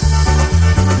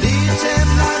 Liczę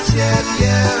na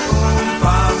ciebie,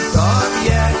 ufam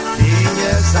tobie i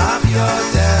nie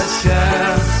zawiodę się.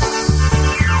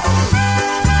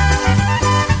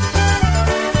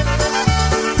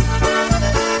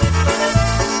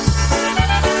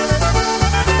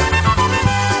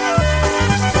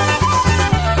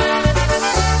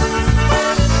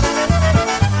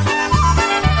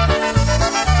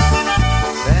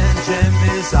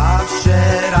 Będziemy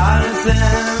zawsze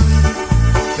razem,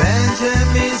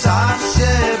 będziemy zawsze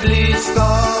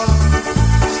blisko.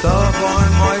 Z Tobą,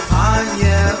 mój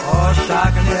Panie,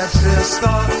 osiągnie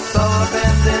wszystko, to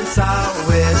będę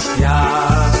cały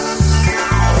świat.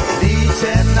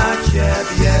 Liczę na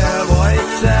Ciebie,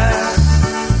 Ojcze,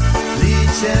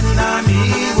 liczę na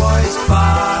miłość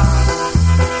Twa.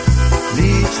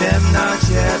 Liczę na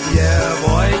Ciebie,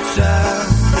 Ojcze,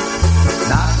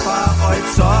 na Twa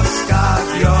ojcowska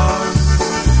wioń.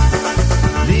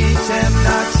 Liczę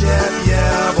na Ciebie,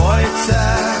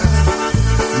 Ojcze,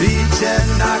 liczę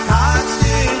na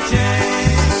każdy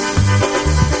dzień.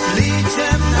 Liczę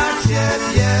na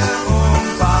Ciebie,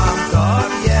 ufam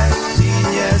Tobie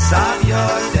i nie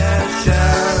zawiodę się.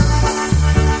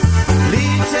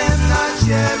 Liczę na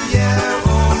Ciebie,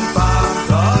 ufam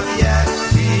Tobie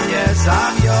i nie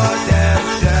zawiodę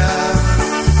się.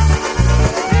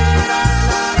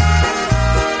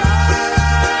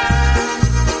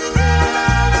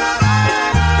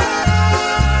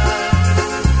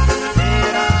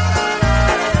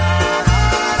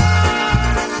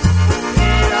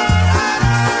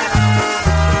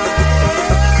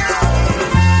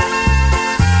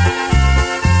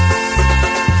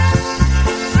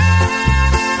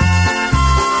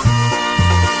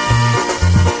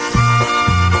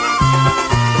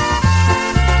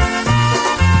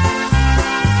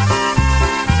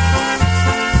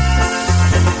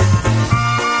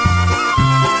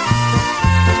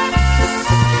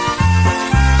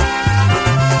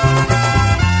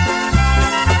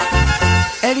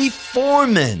 Eddie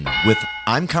Foreman with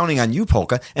I'm Counting on You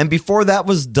polka. And before that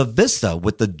was Da Vista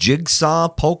with the Jigsaw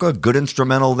polka, good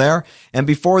instrumental there. And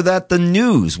before that, The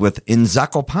News with In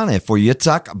Zakopane for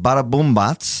Yitzhak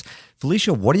Barabumbats.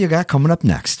 Felicia, what do you got coming up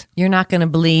next? You're not going to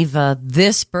believe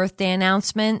this birthday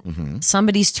announcement.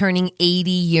 Somebody's turning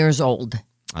 80 years old.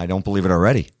 I don't believe it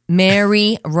already.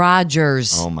 Mary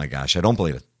Rogers. Oh my gosh, I don't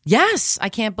believe it. Yes, I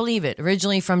can't believe it.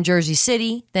 Originally from Jersey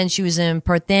City, then she was in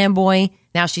Perth Amboy.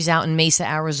 Now she's out in Mesa,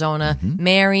 Arizona.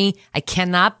 Mary, I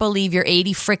cannot believe you're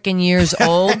 80 frickin' years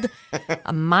old.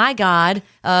 My God.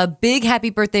 Big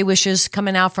happy birthday wishes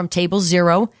coming out from Table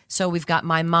Zero. So we've got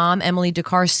my mom, Emily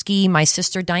Dekarsky, my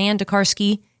sister, Diane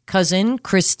Dekarsky, cousin,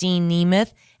 Christine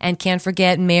Nemeth, and can't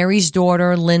forget Mary's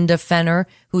daughter, Linda Fenner,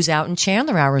 who's out in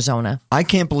Chandler, Arizona. I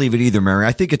can't believe it either, Mary.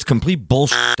 I think it's complete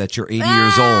bullshit that you're 80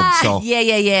 years old. So Yeah.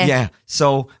 Yeah.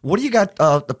 So what do you got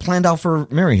planned out for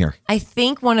Mary here? I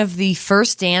think one of the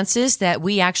first dances that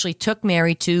we actually took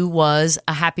Mary to was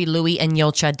a Happy Louie and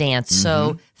Yolcha dance.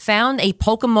 So found a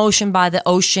polka motion by the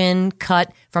ocean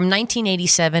cut from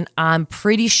 1987. I'm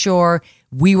pretty sure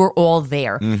we were all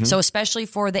there. So especially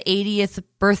for the 80th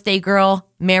birthday girl,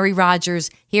 Mary Rogers,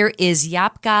 here is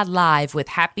Yapka Live with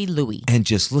Happy Louie. And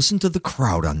just listen to the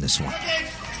crowd on this one.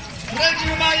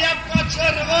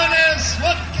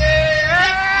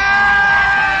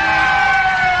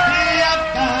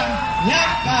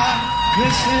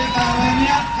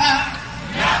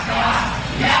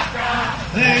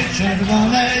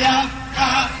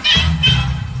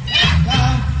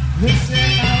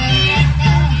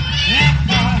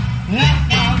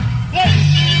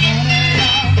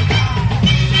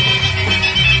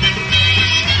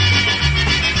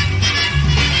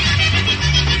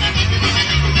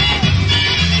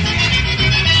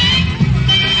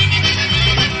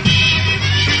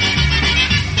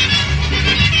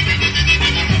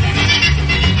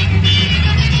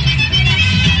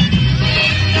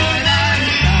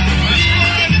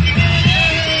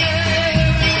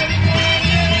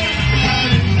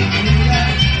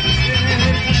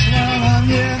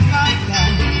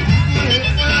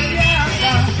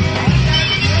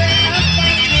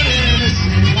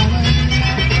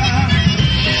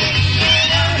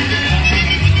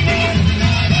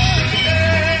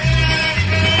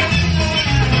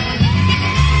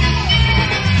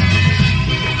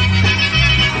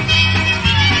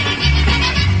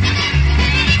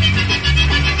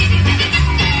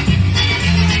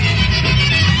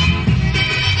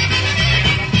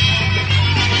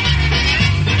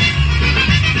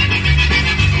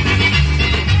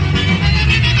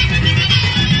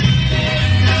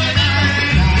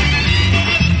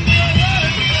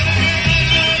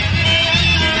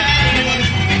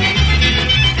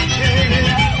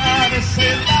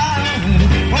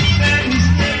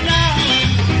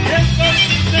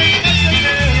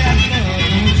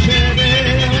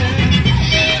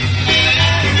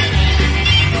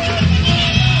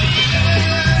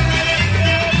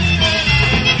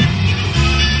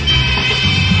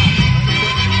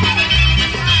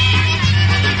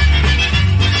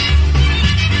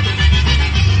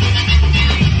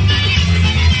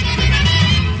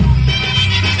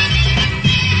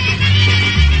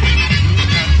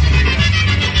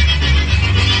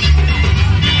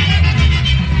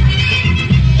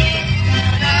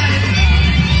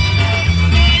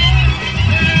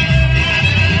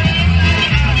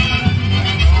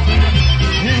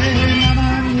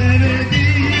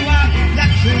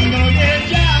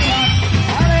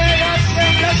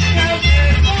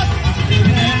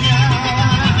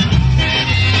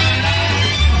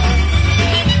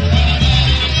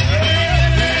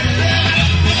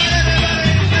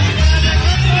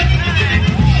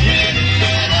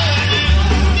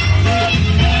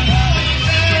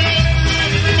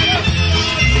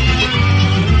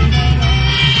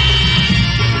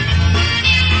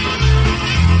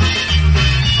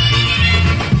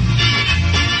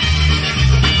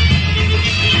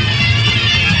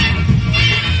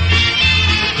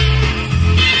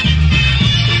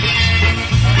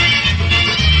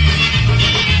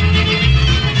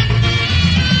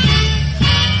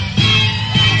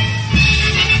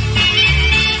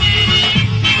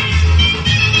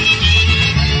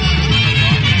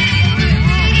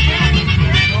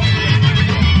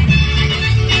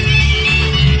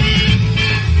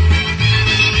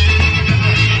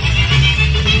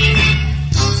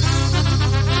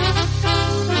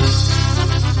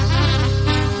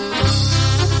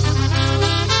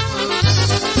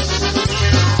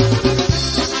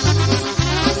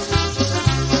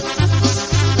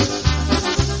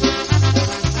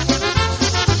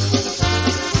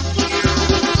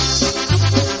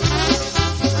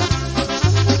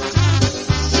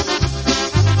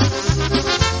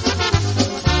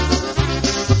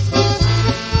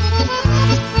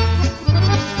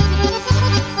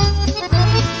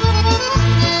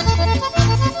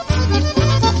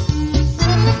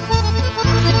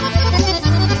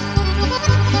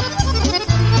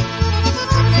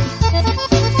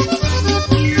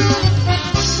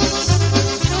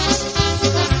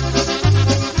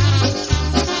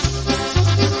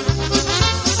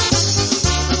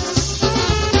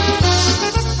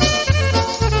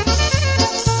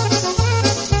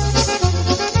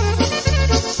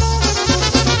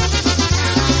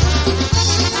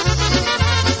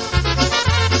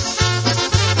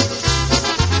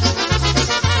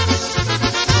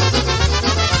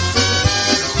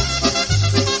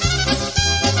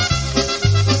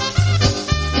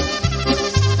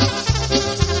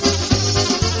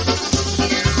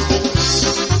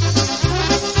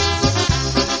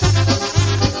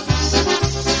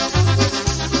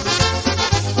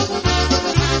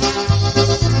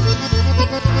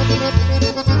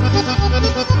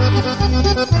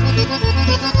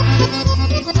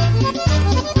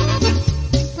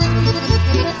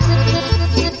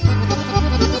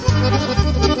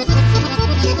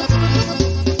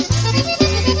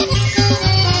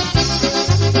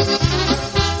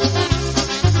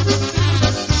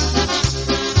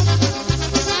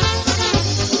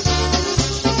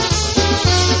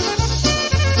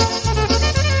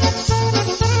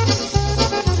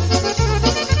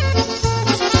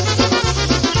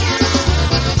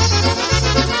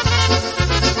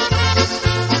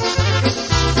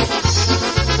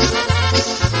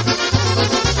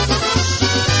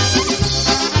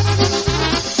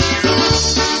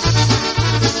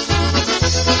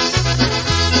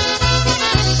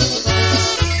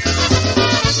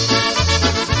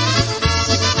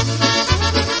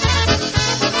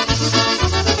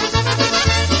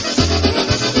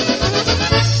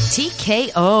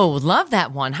 Oh, love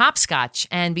that one. Hopscotch.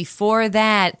 And before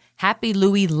that, Happy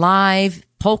Louie Live,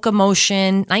 Polka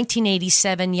Motion,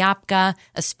 1987, Yapka,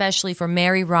 especially for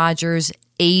Mary Rogers,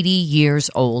 80 years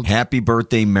old. Happy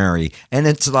birthday, Mary. And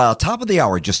it's top of the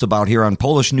hour just about here on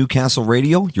Polish Newcastle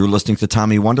Radio. You're listening to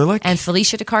Tommy Wonderlick. And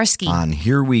Felicia Tokarski. On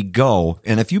Here We Go.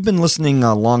 And if you've been listening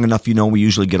long enough, you know we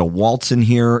usually get a waltz in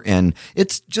here. And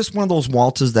it's just one of those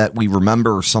waltzes that we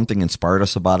remember or something inspired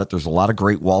us about it. There's a lot of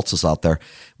great waltzes out there.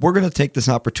 We're going to take this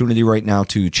opportunity right now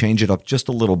to change it up just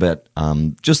a little bit.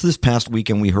 Just this past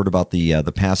weekend, we heard about the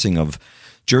passing of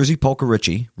Jersey Polka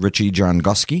Richie John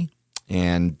Gusky.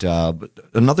 And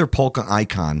another polka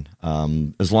icon,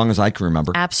 as long as I can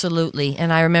remember. Absolutely.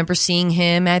 And I remember seeing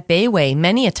him at Bayway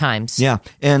many a times. Yeah.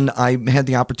 And I had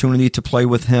the opportunity to play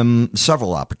with him,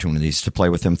 several opportunities to play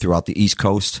with him throughout the East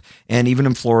Coast and even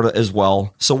in Florida as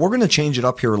well. So we're going to change it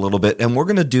up here a little bit, and we're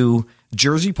going to do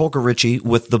Jersey Polka Richie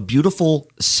with the beautiful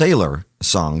Sailor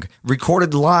song,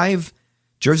 recorded live,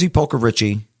 Jersey Polka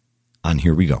Richie on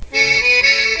Here We Go.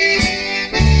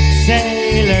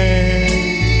 Sailor,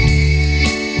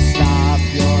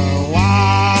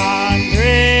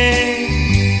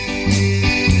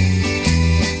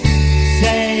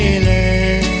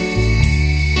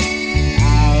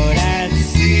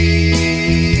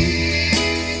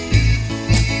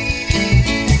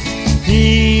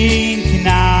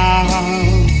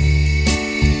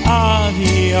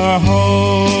 your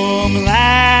homeland.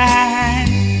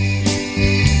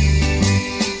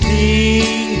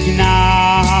 Think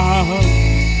now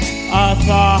a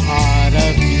thought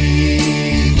of me.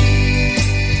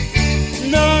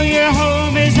 Though your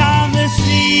home is on the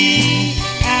sea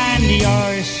and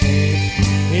your ship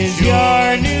is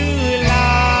your new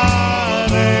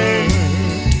lover,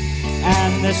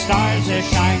 and the stars that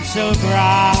shine so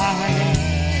bright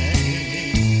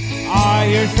are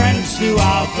your friends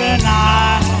throughout the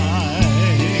night.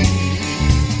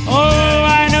 Oh,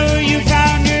 I know you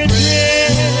found your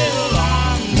thrill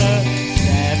on the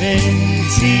 7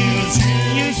 seas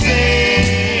you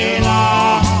sail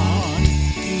on,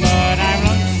 but I'm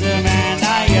lonesome and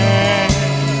I yearn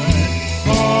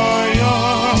for your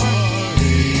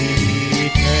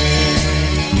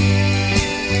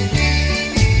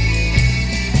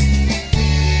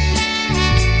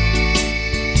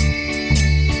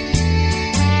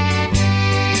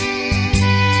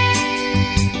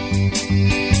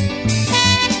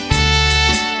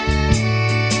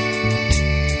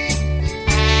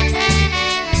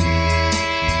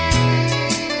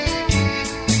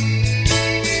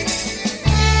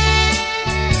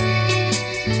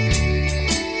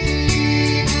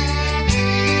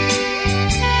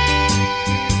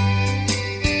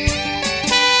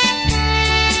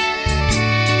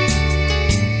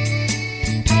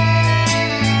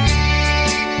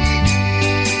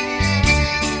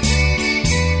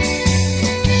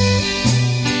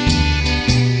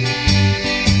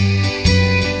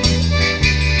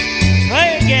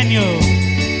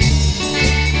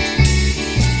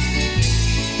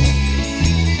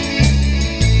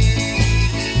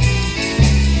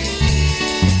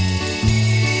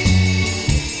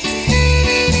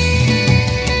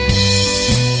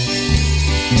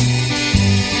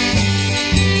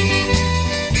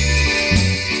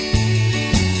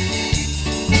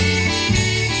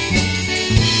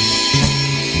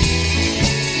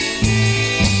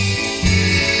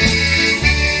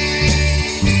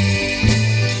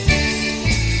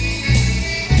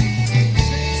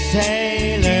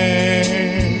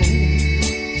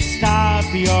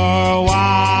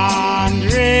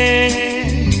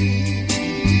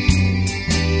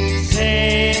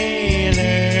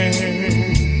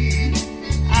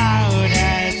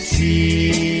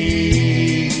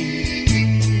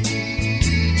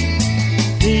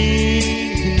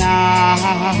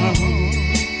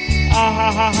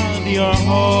of your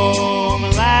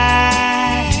homeland.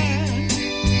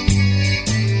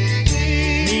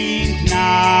 Think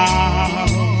now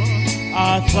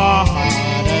a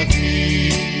thought of me.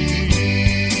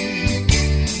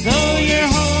 Though your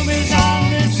home is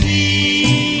on the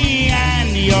sea and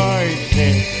your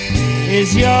ship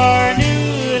is your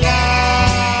new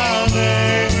lover,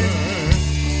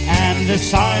 and the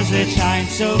stars that shine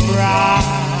so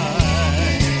bright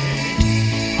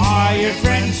are your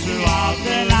friends throughout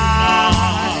the night.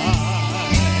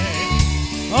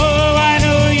 Oh, I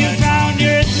know you found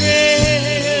your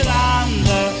thrill on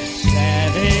the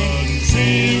 7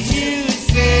 seas you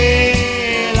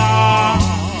sail on,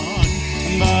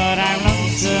 but I'm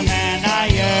lonesome and I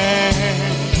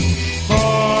yearn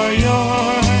for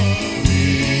your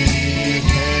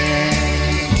return.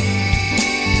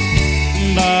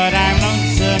 But I'm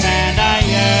lonesome and I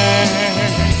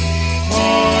yearn for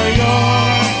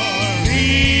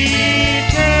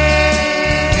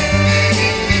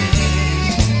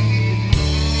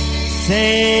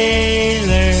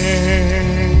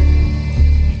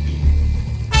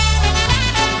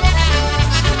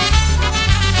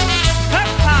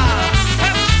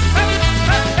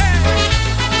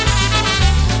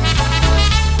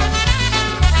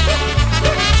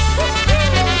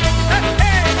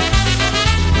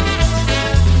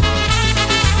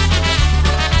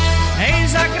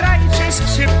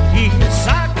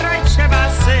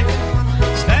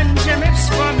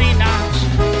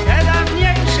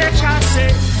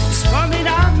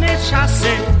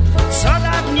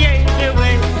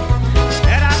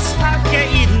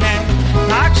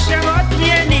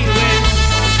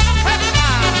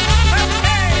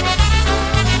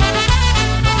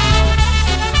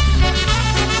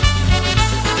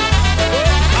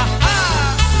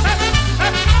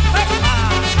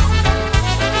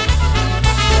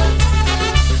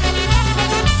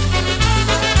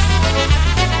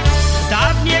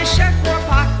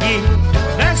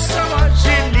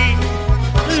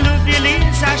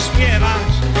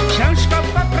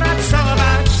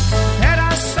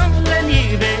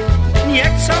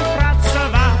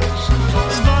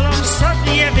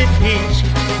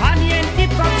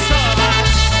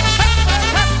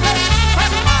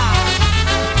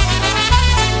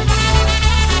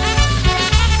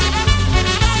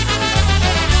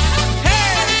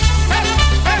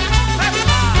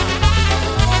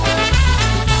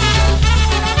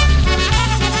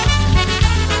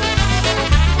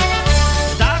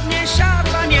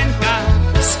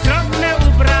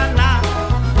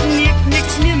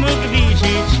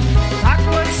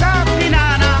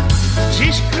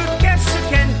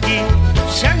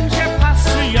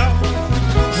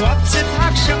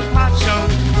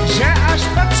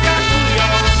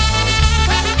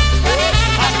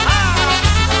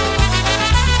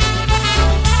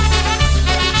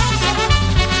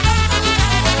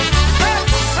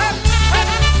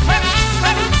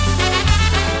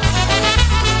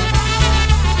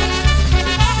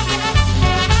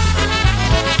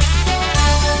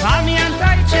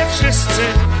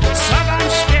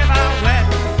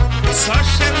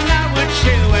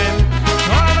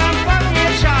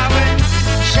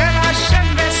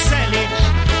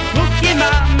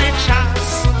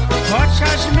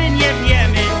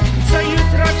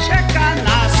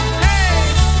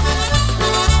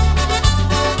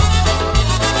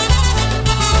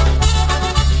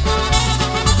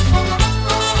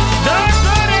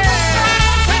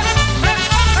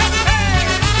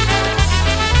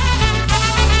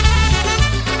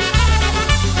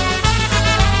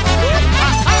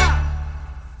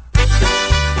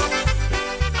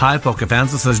Hi, Poke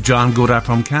fans. This is John Gura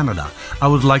from Canada. I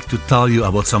would like to tell you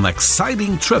about some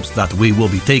exciting trips that we will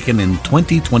be taking in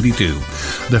 2022.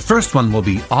 The first one will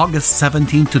be August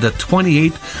 17th to the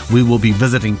 28th. We will be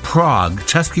visiting Prague,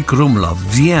 Český Krumlov,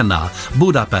 Vienna,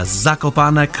 Budapest,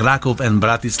 Zakopane, Krakow, and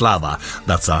Bratislava.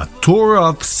 That's a tour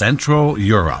of Central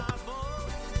Europe.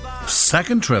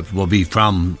 Second trip will be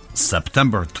from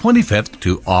September 25th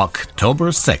to October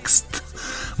 6th.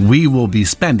 We will be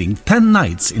spending 10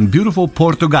 nights in beautiful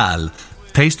Portugal.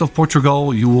 Taste of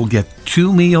Portugal, you will get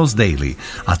 2 meals daily,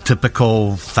 a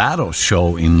typical fado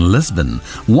show in Lisbon,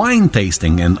 wine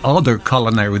tasting and other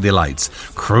culinary delights,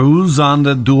 cruise on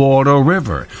the Douro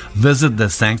River, visit the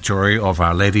sanctuary of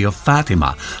Our Lady of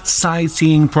Fatima,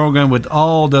 sightseeing program with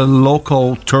all the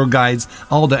local tour guides,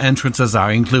 all the entrances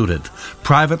are included,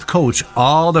 private coach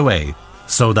all the way.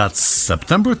 So that's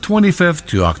September 25th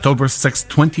to October 6th,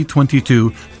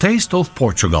 2022, Taste of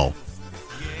Portugal.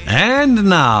 And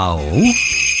now,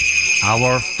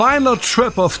 our final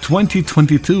trip of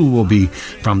 2022 will be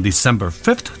from December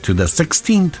 5th to the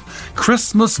 16th,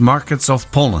 Christmas Markets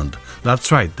of Poland.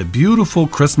 That's right, the beautiful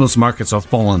Christmas markets of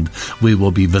Poland. We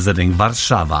will be visiting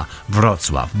Warszawa,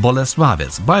 Wrocław,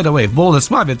 Bolesławiec. By the way,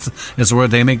 Bolesławiec is where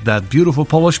they make that beautiful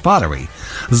Polish pottery.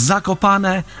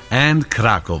 Zakopane and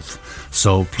Kraków.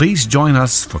 So please join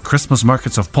us for Christmas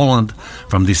Markets of Poland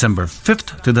from December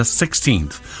 5th to the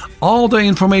 16th. All the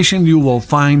information you will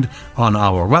find on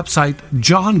our website,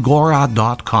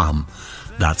 johngora.com.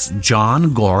 That's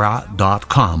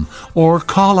johngora.com. Or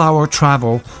call our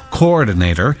travel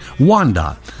coordinator,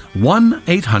 Wanda,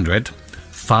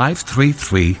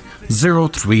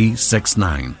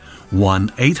 1-800-533-0369.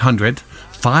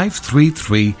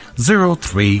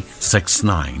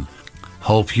 1-800-533-0369.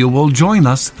 Hope you will join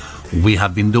us. We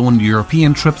have been doing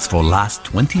European trips for the last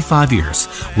 25 years.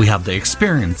 We have the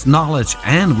experience, knowledge,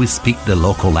 and we speak the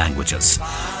local languages.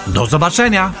 Do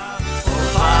zobaczenia!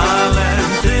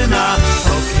 Walentyna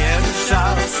to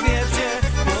pierwsza w świecie.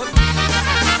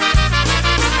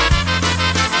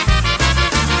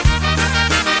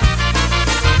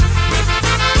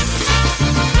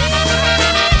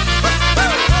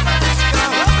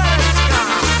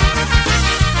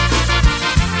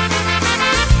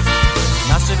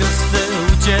 Nasze wiosce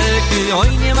uciekły,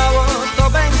 oj nie mało to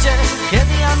będzie,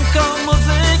 kiedy Janko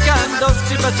muzykant do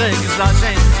skrzypaczek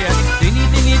zasiędzie. Tyni,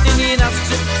 tyni, tyni na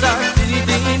skrzypcach, tyni,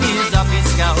 tyni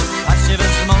zapiskał, a się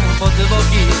wezmą pod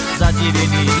boki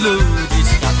zadziwieni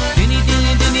ludziska. Tyni,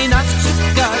 tyni, tyni na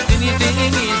skrzypkach, tyni,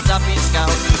 tyni zapiskał,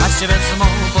 a się wezmą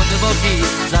pod boki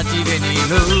zadziwieni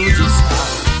ludziska.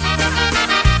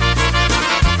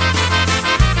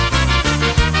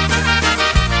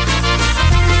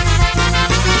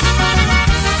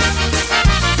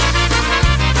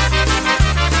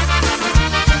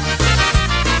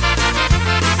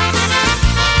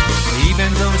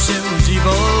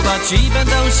 I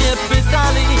będą się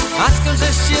pytali, a skąd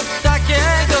żeście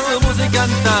takiego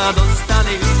muzykanta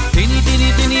dostali? Tyni,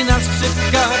 tyni, tyni na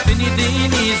skrzypkach, tyni,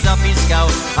 tyni zapiskał,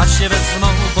 a się wezmą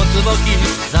pod boki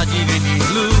zadziwieni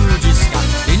ludziska.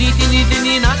 Tyni, tyni,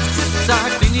 tyni na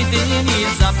skrzypcach, tyni, tyni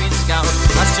zapiskał,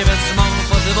 a się wezmą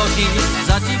pod boki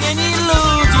zadziwieni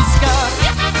ludziska.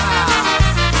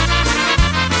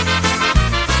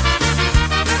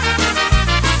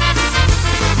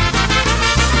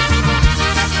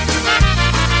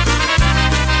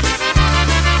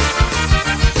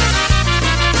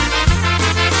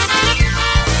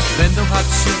 Będą pchać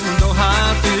się do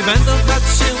chaty, będą pchać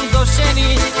się do sieni,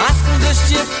 a skąd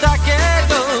żeście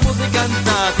takiego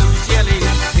muzykanta tu wzięli?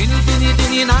 Tyni, tyni,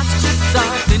 tyni na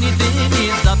skrzypcach, tyni,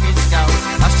 tyni zapiskał,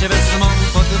 aż się wezmą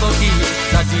pod boki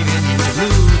zadziwieni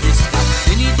ludziska.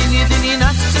 Tyni, tyni, tyni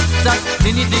na skrzypcach,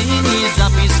 tyni, tyni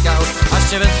zapiskał, aż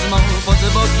się wezmą pod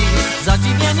boki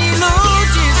zadziwieni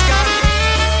ludziska.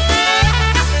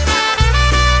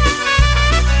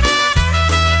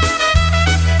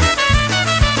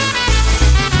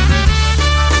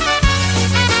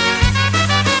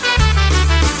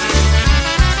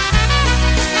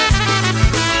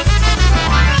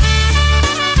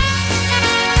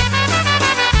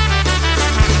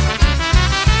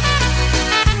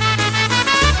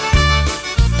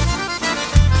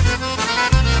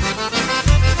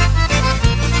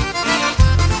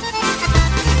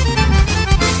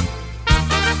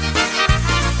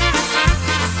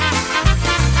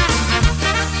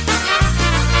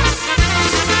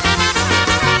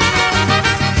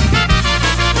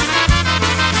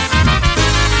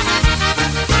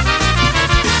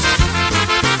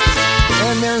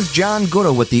 John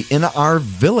Gutta with the In Our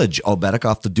Village Obetic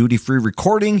off the Duty Free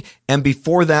recording. And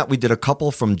before that, we did a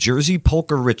couple from Jersey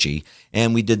Polka Richie.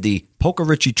 And we did the Polka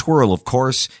Richie Twirl, of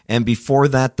course. And before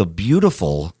that, the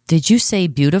beautiful... Did you say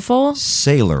beautiful?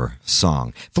 Sailor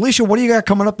song. Felicia, what do you got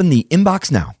coming up in the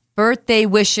inbox now? Birthday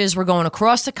wishes. We're going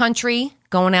across the country,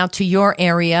 going out to your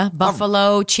area,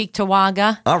 Buffalo,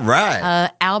 Cheektowaga. All right.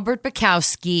 Albert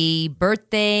Bukowski,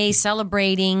 birthday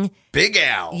celebrating. Big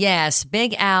Al. Yes,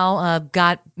 Big Al.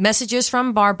 Got messages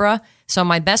from Barbara. So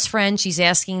my best friend, she's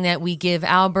asking that we give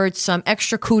Albert some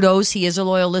extra kudos. He is a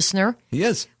loyal listener. He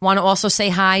is. Want to also say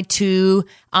hi to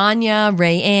Anya,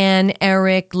 Rayanne,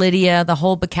 Eric, Lydia, the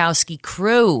whole Bukowski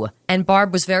crew. And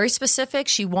Barb was very specific.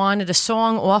 She wanted a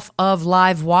song off of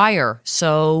Live Wire.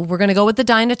 So we're going to go with the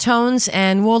Dynatones,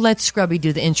 and we'll let Scrubby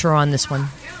do the intro on this one.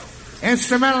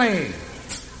 Instrumentally,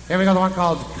 here we go, the one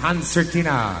called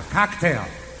Concertina Cocktail.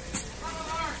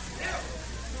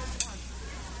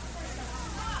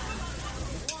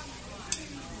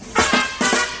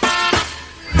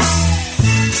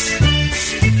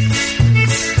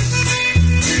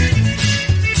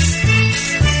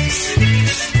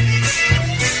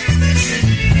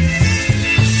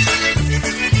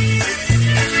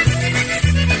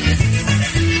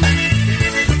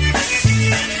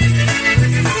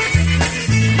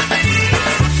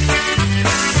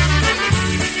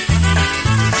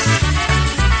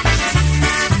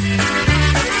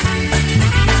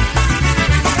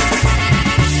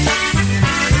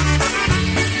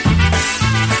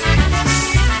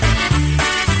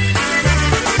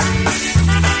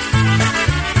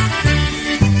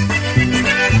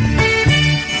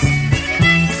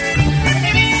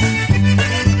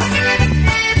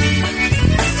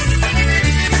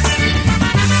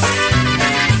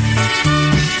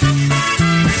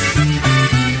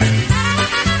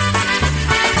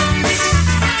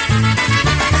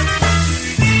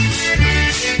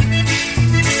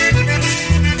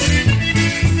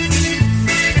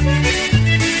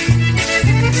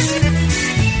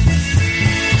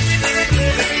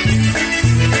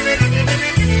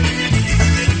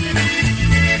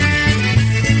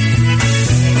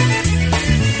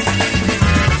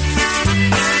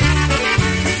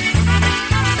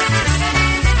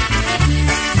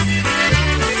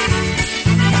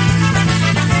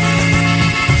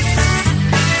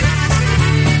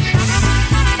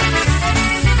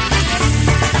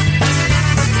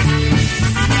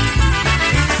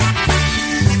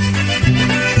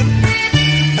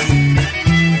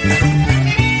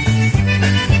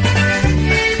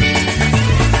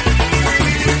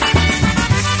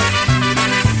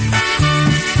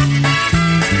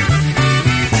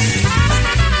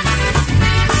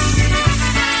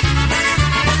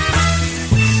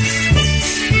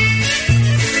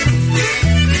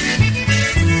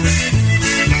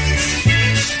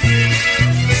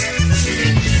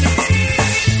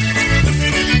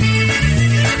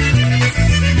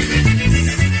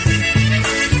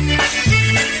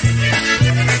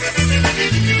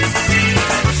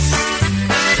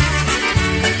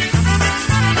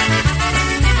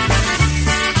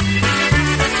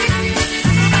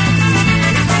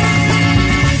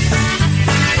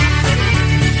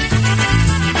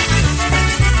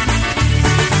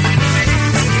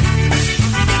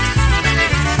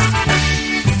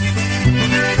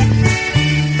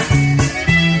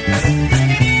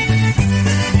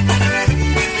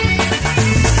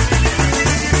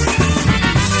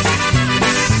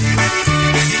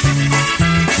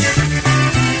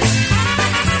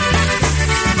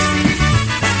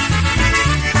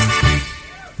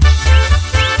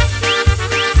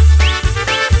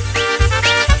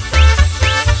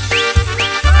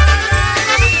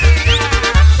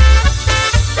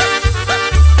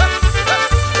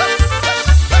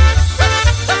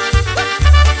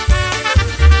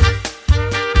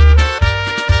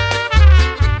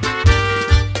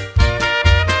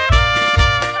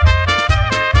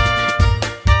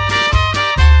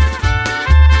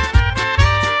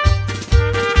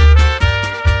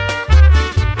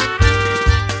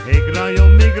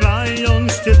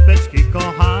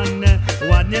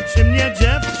 przy mnie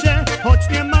dziewczę, choć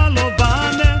nie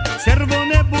malowane,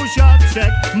 czerwone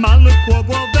buziaczek, malutko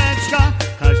głoweczka.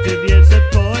 Każdy wie, że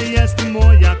to jest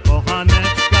moja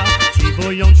kochaneczka.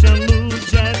 Dziwują się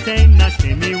ludzie tej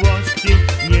naszej miłości.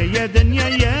 Nie jeden, nie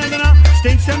jedna,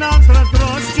 szczęście nam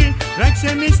zazdrości.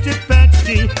 Ręce mi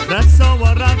sztypeczki,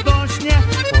 wesoło, radośnie.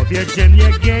 Powiedzie mnie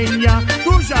genia,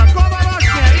 duża głowa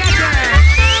rośnie, jedzie!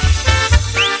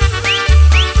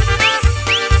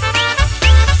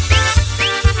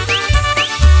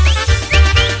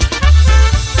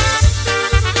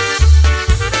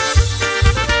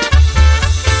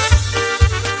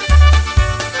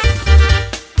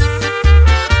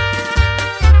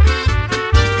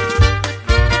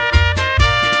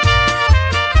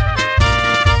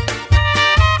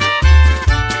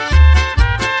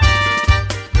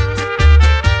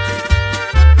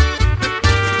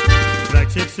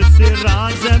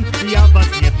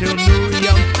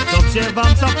 się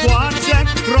wam zapłacie,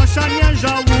 grosza nie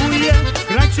żałuję.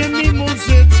 Grajcie mi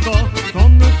muzyczko, tą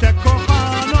nutę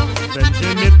kochano.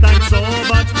 Będziemy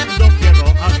tańcować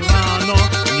dopiero aż rano.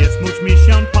 Nie smuć mi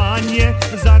się, panie,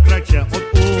 zagrajcie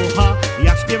od ucha.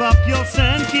 Jak śpiewa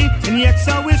piosenki, niech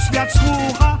cały świat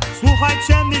słucha.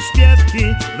 Słuchajcie mi śpiewki,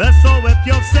 wesołe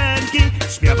piosenki.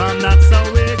 Śpiewam na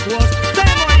cały głos te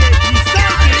moje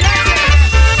piosenki.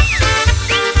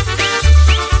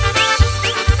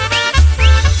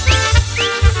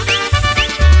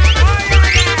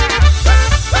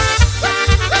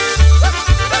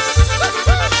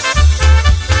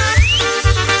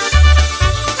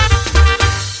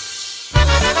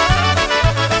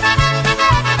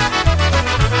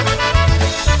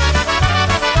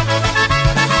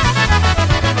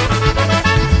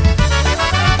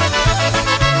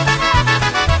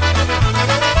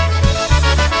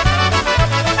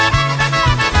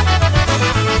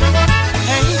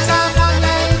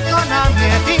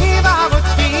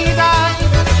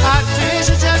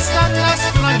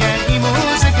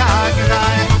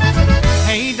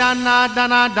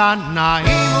 Dana, dana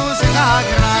i muzyka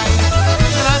graj.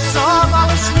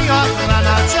 Pracowałeś mi od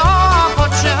rana, czoła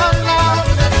pociągnął.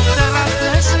 Teraz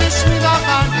lecisz mi do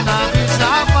panna, by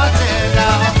zapłatę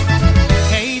dał.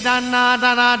 Hej, dana,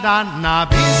 dana, dana,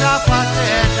 by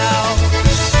zapłatę dał.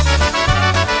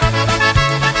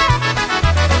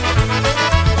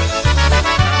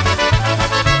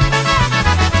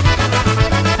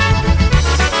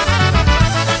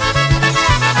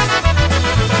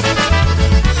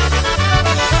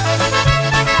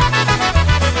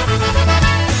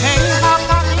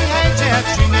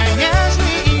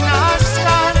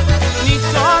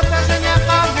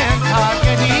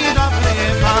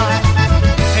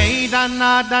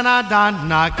 Dana,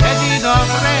 dana, kiedy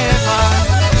dobry pan.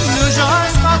 Dużo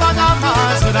słowa na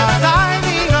mazura, daj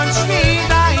mi rączki,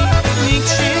 daj. Nikt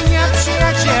się nie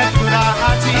przyjedzie, która,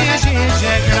 a ty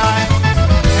życie graj.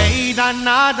 Hej,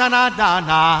 dana, dana,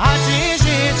 dana, a ty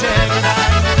życie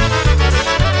graj.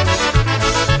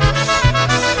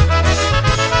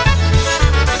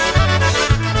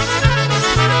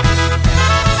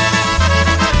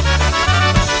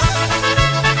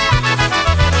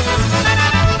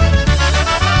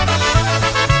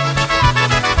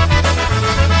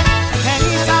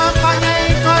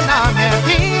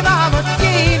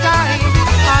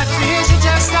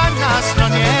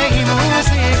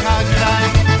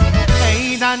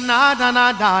 Dana,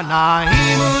 dana, dana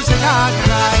i muzyka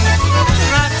graj.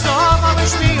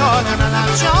 Pracowałeś mi od rana,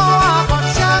 czoła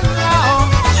pociągnął.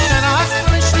 Teraz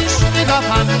myślisz mi do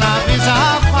panna, by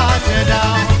zapłatę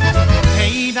dał.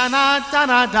 Hej, dana,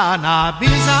 dana, dana, by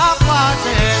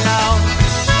zapłatę dał.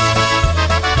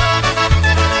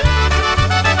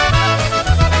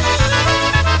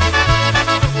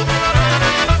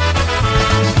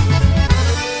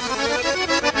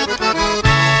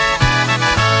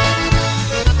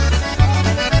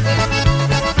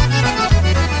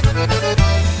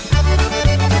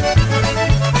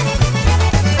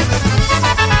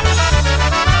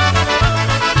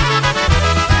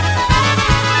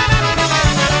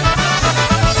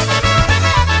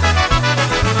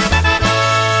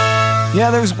 Yeah,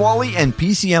 there's Wally and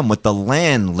PCM with the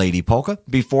Landlady Polka.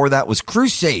 Before that was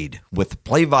Crusade with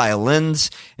Play Violins.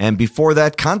 And before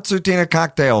that, Concertina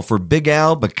Cocktail for Big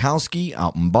Al Bukowski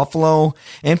out in Buffalo.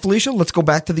 And Felicia, let's go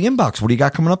back to the inbox. What do you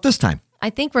got coming up this time? I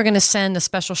think we're going to send a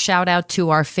special shout out to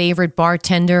our favorite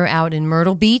bartender out in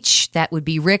Myrtle Beach. That would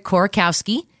be Rick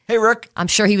Korakowski. Hey, Rick. I'm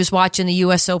sure he was watching the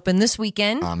U.S. Open this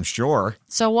weekend. I'm sure.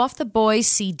 So off the Boys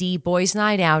CD, Boys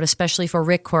Night Out, especially for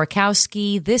Rick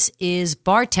Korakowski, this is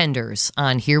Bartenders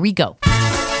on Here We Go.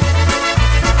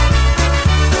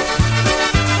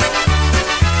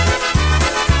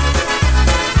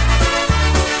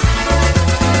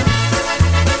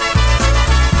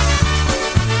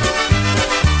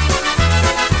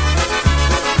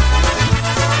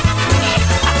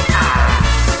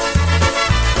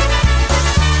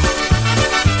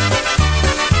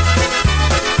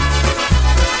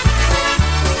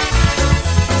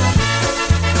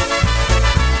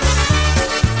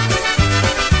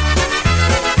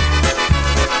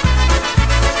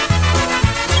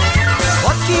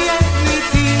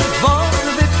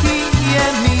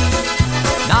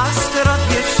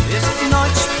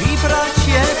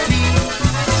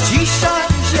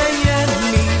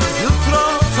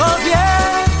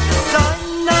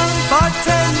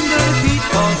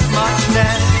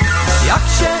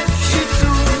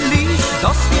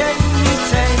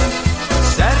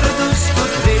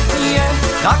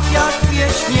 tak jak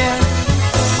pieśnie.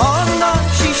 Ona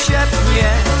ci szepnie,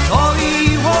 to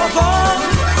i łową.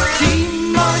 Ty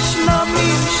masz na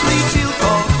myśli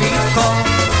tylko piwko.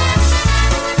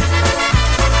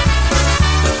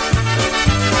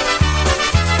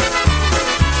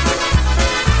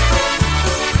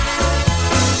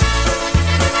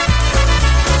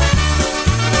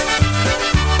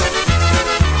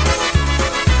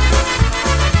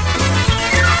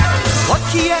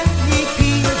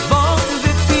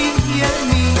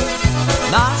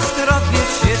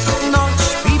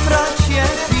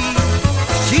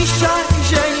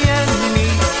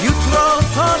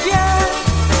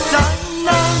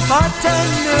 a ten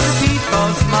beat to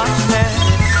smaczne.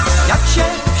 Jak się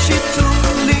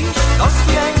przytulisz do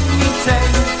swej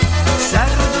tej,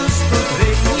 serduszko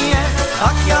drgnie,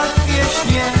 tak jak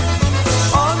wieśnie.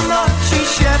 Ona ci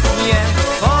świetnie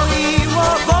poiło,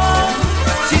 bo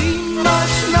ty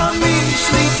masz na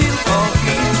myśli tylko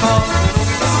piwo.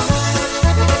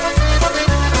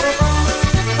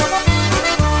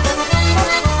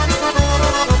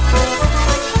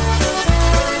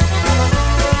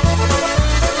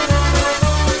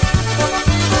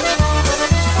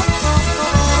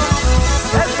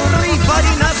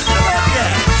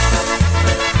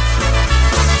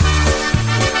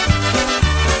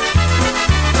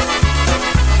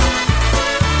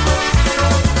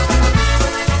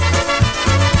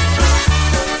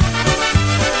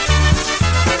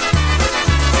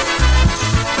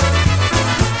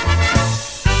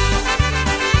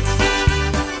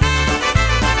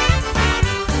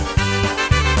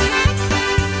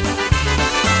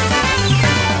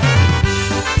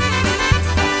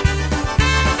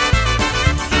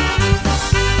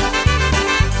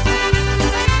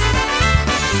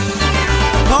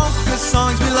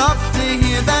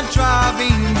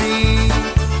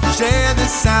 Share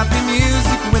this happy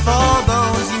music with all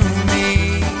those you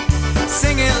meet.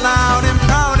 Sing it loud and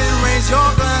proud and raise your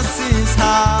glasses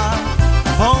high.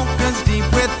 Polka's deep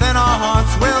within our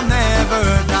hearts will never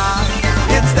die.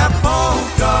 It's that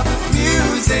polka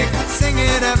music, sing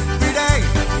it every day.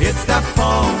 It's that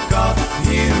polka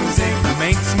music that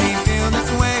makes me feel this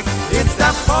way. It's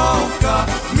that polka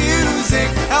music,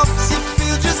 helps you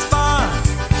feel just fine.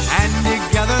 And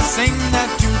together sing that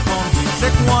tune for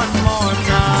music one more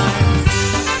time.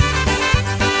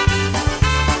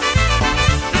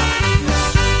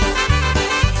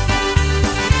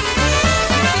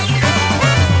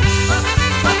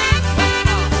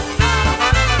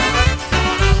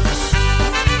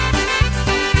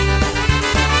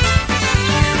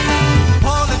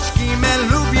 Poleczki me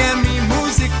lubię, mi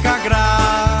muzyka gra.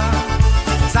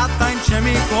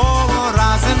 Zatańczymy koło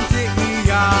razem ty i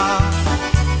ja.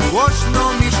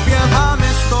 Głośno mi śpiewamy,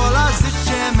 100 lat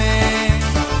życzymy.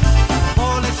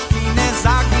 Poleczki nie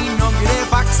zaginą,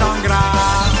 gdy bakson gra.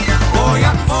 Bo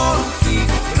jak Polki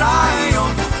grają,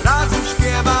 razem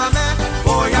śpiewamy.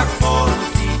 Bo jak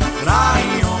Polki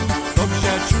grają,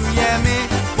 dobrze czujemy.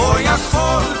 Bo jak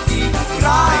Polki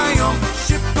grają,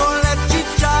 szybko leci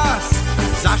czas.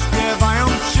 Zaśpiewają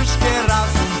wszystkie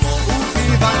razem, bo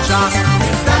ubywa czas.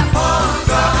 It's that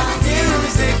polka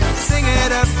music, sing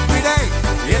it every day.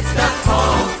 It's that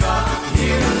polka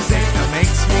music that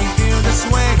makes me feel this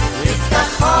way. It's that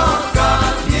polka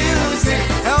music,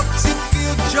 helps you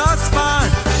feel just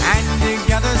fine. And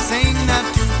together sing that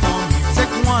tune for music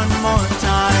one more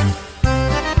time.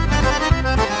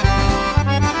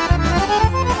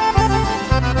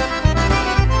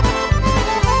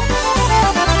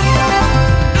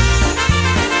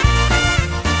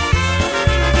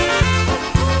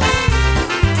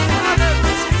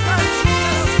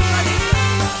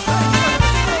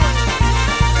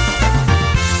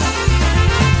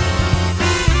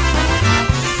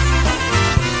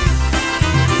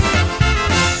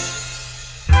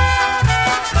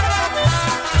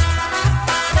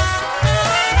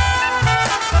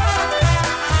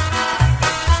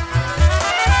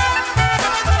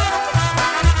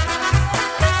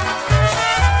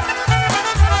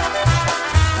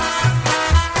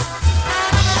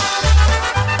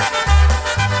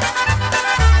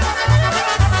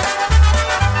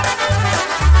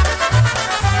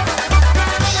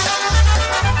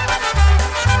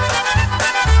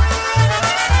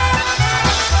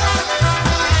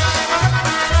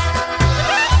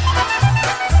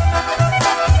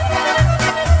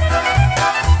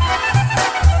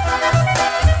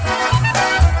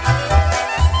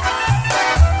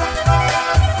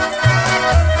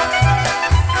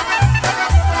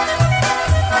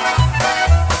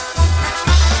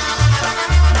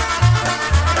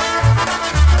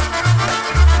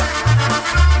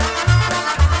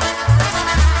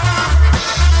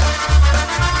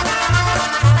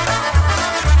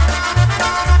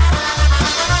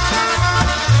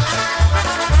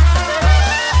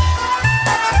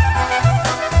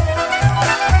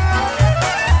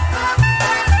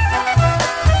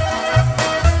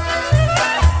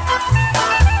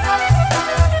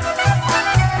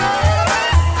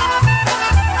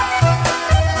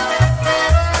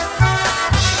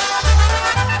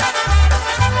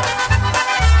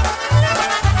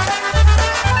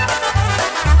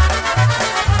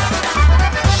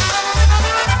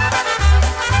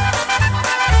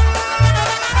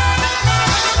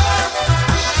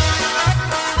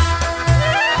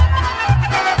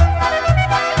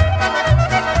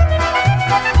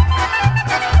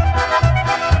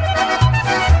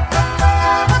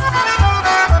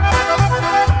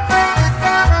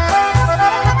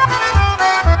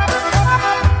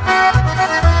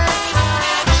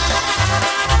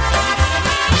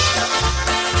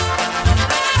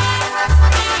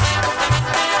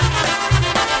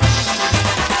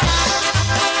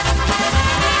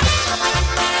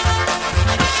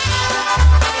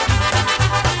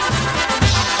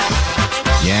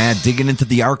 Yeah, digging into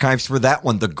the archives for that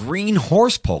one. The Green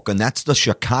Horse Polka, and that's the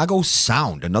Chicago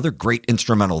Sound. Another great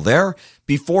instrumental there.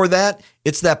 Before that,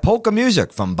 it's that polka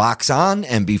music from Box On,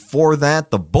 and before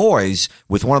that, The Boys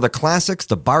with one of the classics,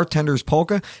 the Bartender's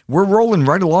Polka. We're rolling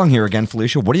right along here again,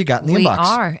 Felicia. What do you got in the inbox? We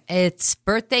are. It's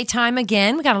birthday time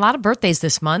again. We got a lot of birthdays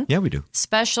this month. Yeah, we do.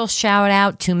 Special shout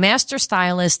out to master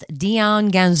stylist Dion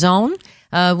Ganzon.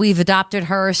 We've adopted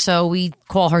her, so we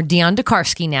call her Dion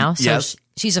Dekarsky now. So Yes.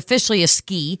 she's officially a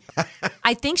ski.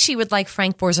 I think she would like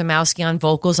Frank Borzamowski on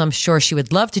vocals. I'm sure she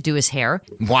would love to do his hair.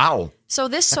 Wow. So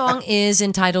this song is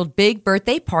entitled Big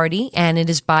Birthday Party, and it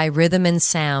is by Rhythm and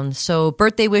Sound. So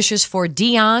birthday wishes for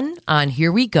Dion on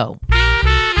Here We Go.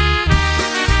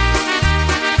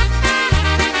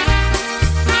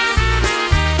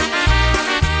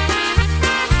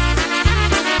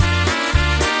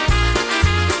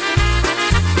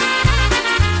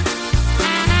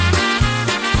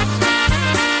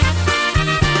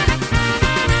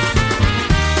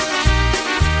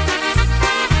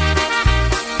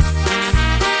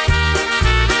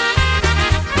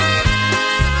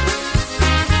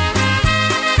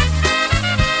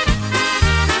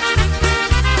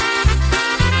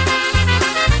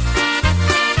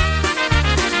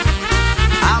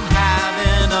 I'm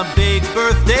having a big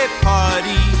birthday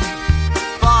party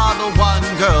for the one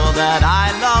girl that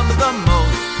I love the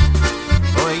most.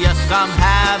 Oh yes, I'm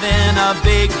having a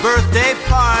big birthday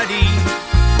party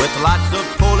with lots of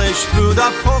Polish food, a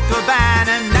polka band,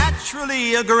 and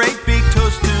naturally a great big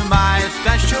toast to my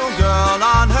special girl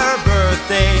on her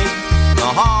birthday.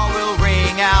 The hall will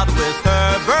ring out with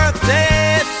her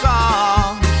birthday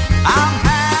song. I'm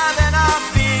having a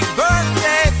big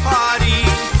birthday party.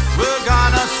 We're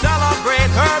gonna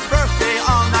celebrate her birthday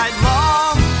all night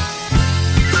long.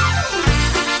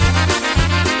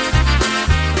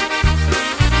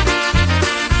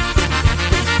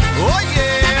 Oh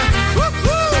yeah!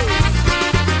 Woo-hoo!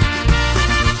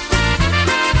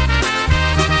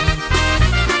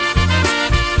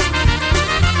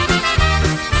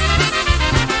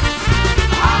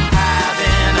 I'm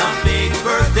having a big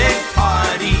birthday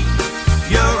party.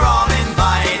 You're all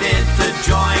invited to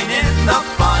join in the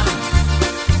fun.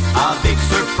 A big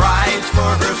surprise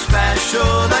for her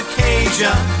special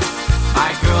occasion.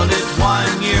 My girl is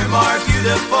 1 year more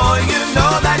beautiful. You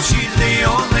know that she's the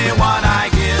only one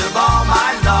I give all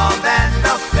my love and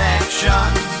affection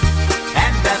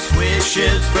and best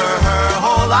wishes for her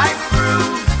whole life through.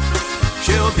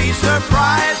 She'll be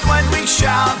surprised when we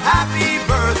shout happy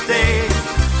birthday,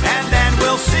 and then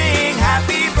we'll sing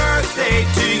happy birthday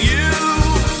to you.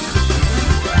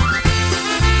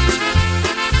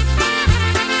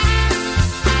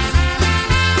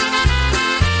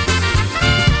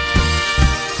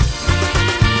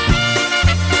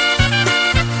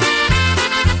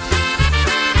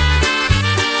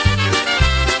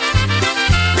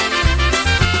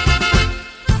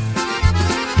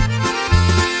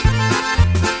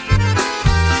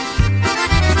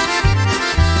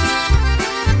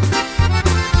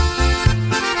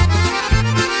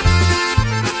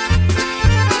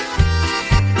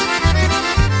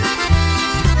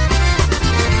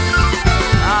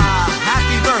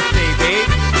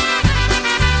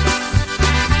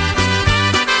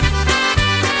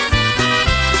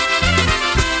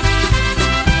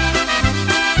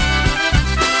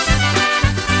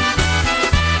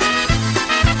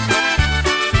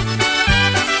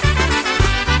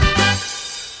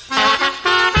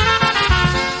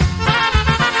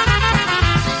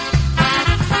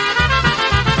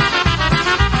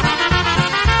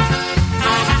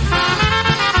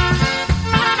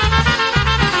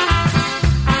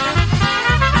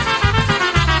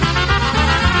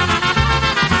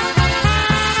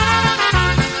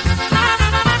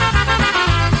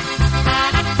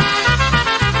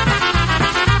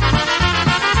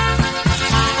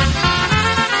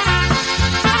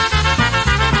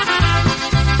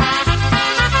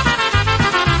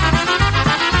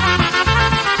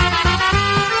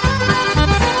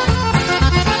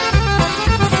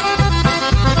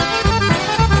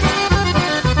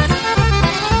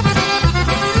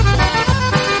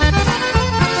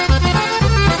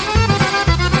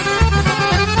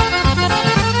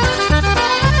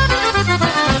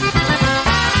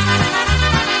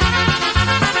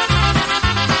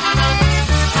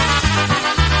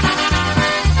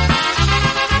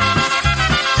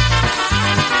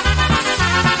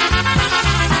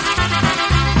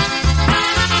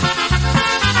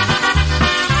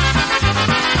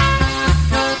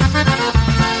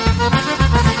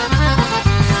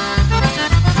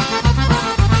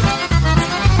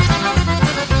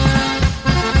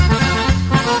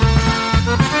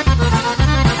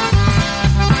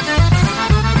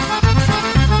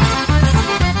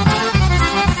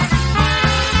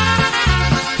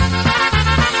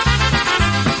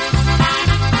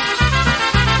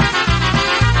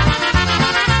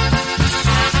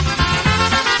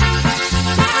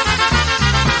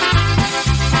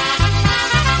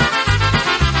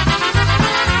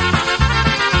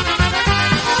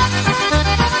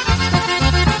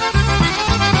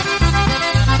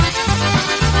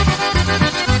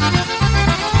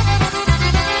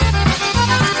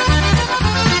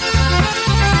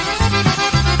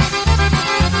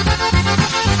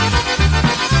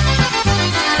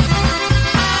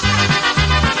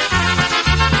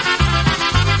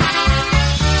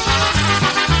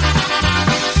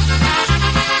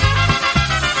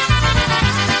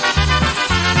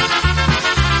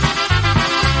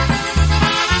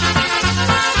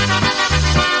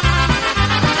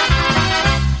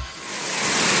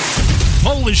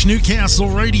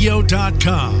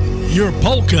 PolishNewcastleRadio.com, your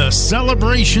polka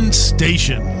celebration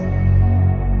station.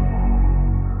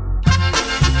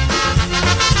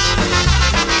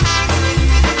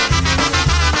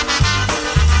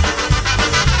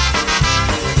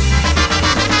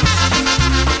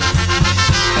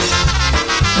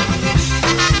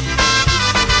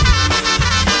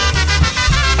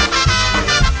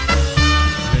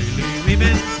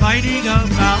 Fighting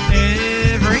about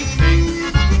everything,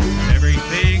 and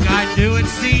everything I do it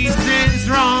seems is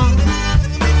wrong.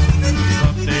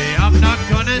 Someday I'm not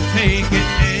gonna take it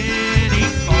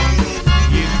anymore.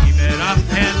 You keep it up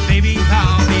and maybe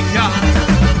I'll be gone.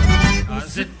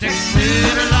 'Cause it takes two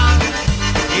to love,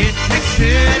 it takes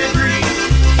two to breathe,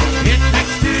 it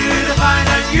takes two to find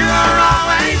that you're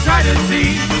always right to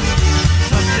see.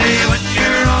 Someday when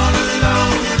you're all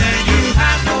alone and you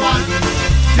have no one,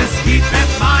 just keep in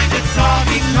mind it's all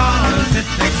because it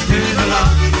takes two to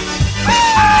love.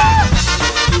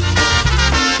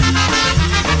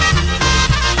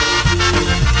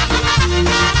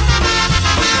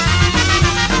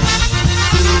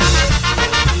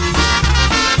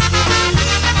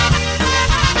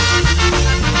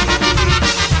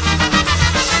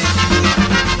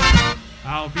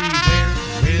 I'll be there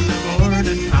in the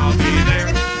morning, I'll be there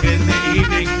in the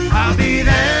evening, I'll be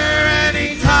there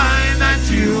anytime that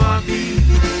you want me.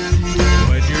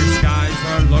 When your skies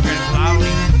are looking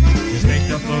cloudy, just take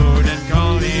the food and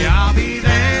call me. I'll be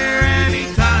there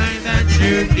anytime that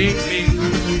you need me.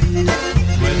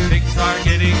 When things are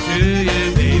getting to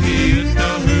you, baby, you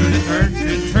know who to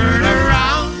turn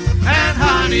around, and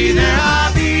honey, there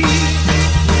I'll be.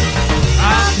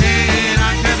 How can I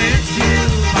convince you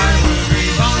by every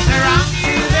bones around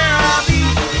you? There I'll be,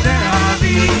 there I'll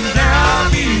be, there I'll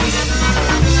be.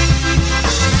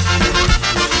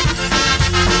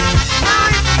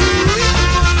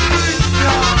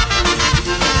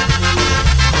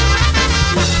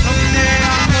 Someday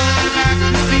I'm going back to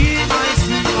see my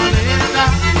sweet Melinda.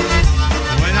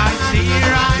 When I see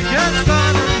her, I just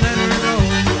gonna let her know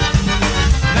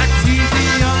that she's the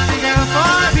only girl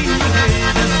for me in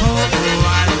this whole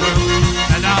wide world,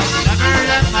 and I'll never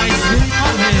let my sweet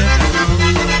Melinda go.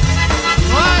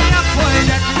 Oi, poi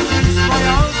that is my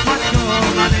old sweater,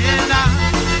 Melinda.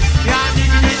 Ja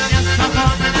nigdy nie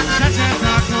zapomnę przecież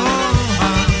kocham.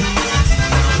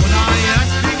 When I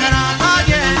ask you can I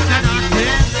again and I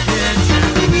can't stand you.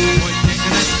 Oi,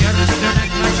 piękne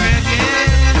pierścionek na ciebie,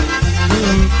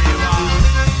 lubiła.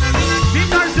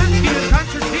 Witar Zycki,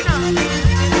 koncertina.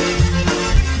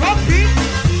 Go Pete,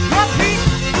 go Pete,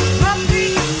 go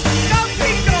Pete, go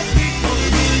Pete, go Pete, go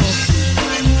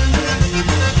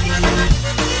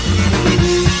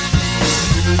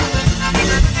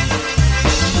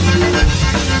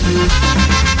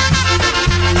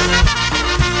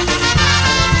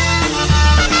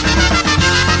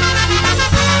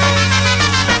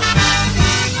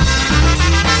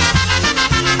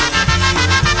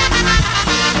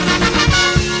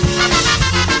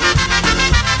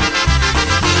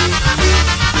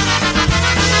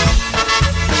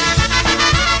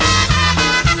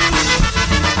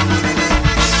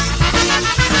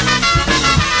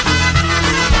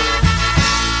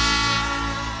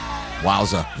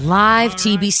Wowza. Live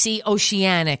TBC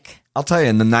Oceanic. I'll tell you,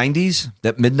 in the 90s,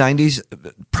 that mid-90s,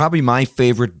 probably my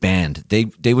favorite band.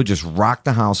 They would just rock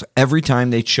the house every time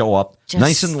they'd show up. Just-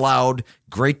 Nice and loud,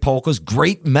 great polkas,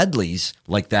 great medleys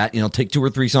like that. You know, take 2 or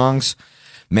 3 songs.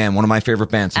 Man, one of my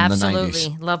favorite bands in the 90s.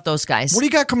 Absolutely. Love those guys. What do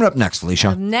you got coming up next,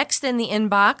 Felicia? Next in the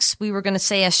inbox, we were going to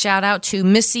say a shout out to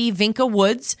Missy Vinca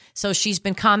Woods. So she's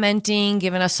been commenting,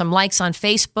 giving us some likes on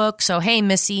Facebook. So, hey,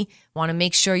 Missy, want to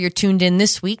make sure you're tuned in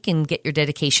this week and get your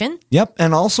dedication. Yep,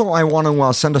 and also I want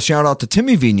to send a shout out to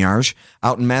Timmy Vignarge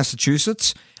out in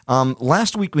Massachusetts.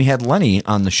 Last week we had Lenny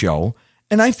on the show,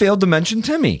 and I failed to mention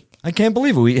Timmy. I can't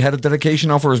believe it. We had a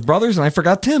dedication out for his brothers, and I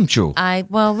forgot Tim, Chu.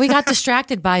 Well, we got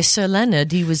distracted by Sir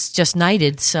Leonard. He was just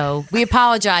knighted, so we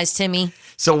apologize, Timmy.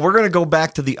 So we're going to go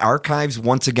back to the archives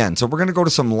once again. So we're going to go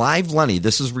to some live Lenny.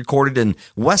 This is recorded in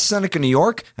West Seneca, New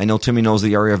York. I know Timmy knows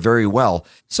the area very well.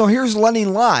 So here's Lenny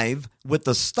live with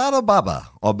the Stara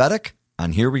Baba Obedek,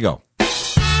 and here we go.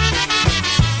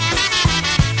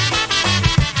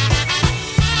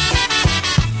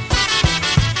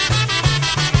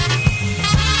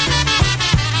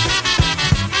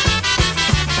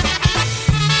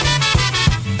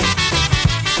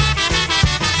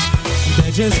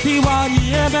 Będzie spiła,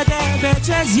 nie będę,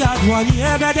 będzie zjadła,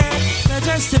 nie będę.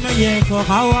 Będziesz ty mnie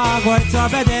kochała, ojca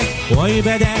będę, oj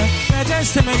będę. Będziesz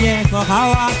ty mnie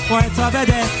kochała, ojca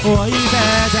będę, oj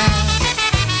będę.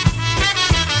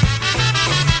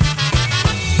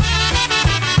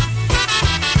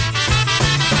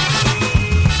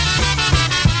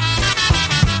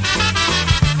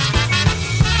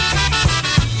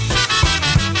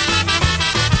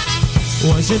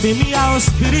 żeby miał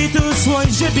spirytus, oj,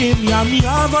 żeby miał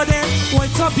wodę, oj,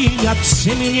 co by miał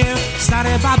przemienił,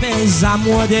 stare baby za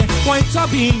młode, oj, co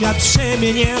by miał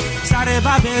przemienił, stare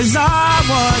baby za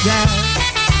młode.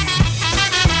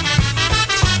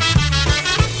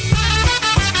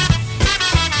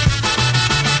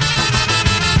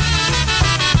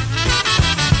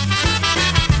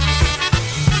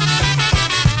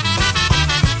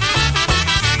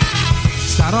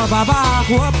 Staro baba,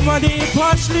 chłop młody,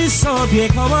 poszli sobie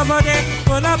koło wody.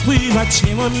 Ona pływać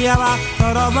nie umiała,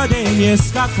 to do wody nie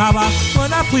skakała.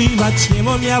 Ona pływać nie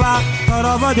umiała, to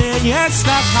do wody nie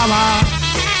skakała.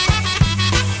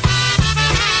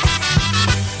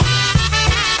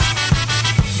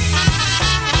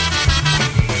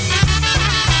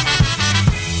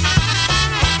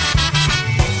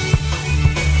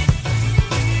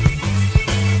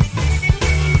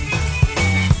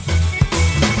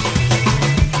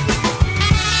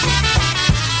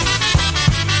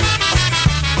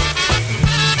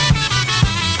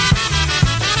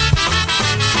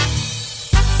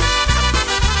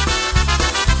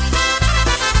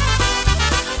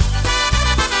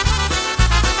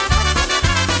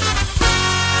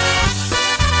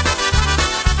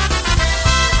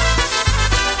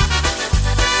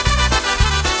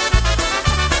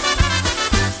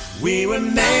 We were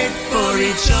made for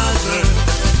each other.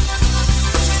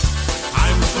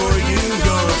 I'm for you,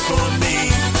 you're for me.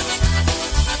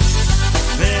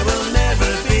 There will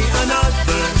never be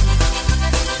another.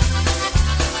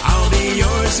 I'll be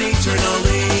yours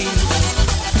eternally.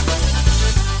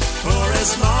 For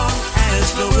as long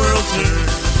as the world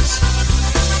turns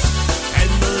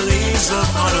and the leaves of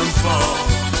autumn fall,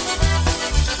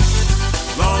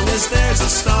 long as there's a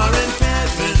star in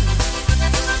heaven,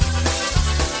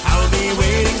 I'll be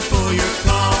waiting for your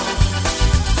call.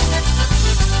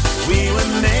 We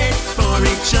were made for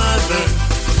each other.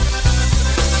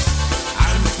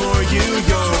 I'm for you,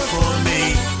 you're for me.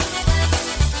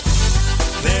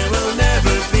 There will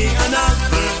never be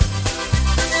another.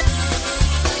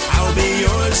 I'll be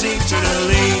yours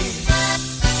eternally.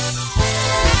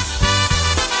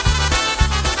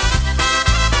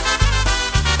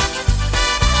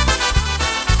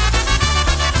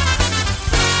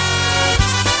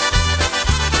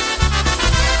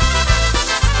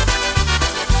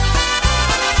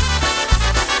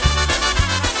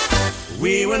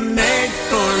 We were made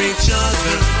for each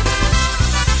other.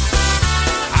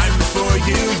 I'm for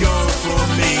you, you're for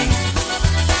me.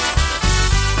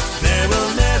 There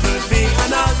will never be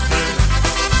another.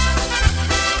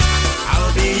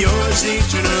 I'll be yours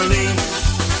eternally.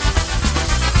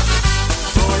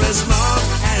 For as long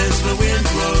as the wind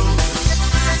blows,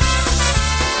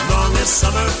 long as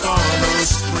summer follows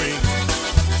spring,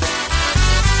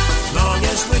 long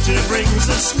as winter brings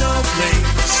the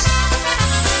snowflakes,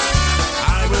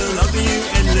 I will love you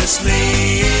endlessly.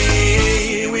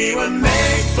 We were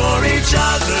made for each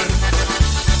other.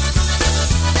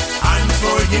 I'm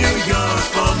for you, you're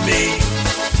for me.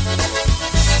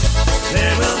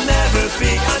 There will never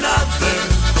be another.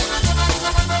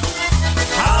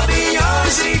 I'll be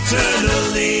yours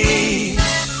eternally.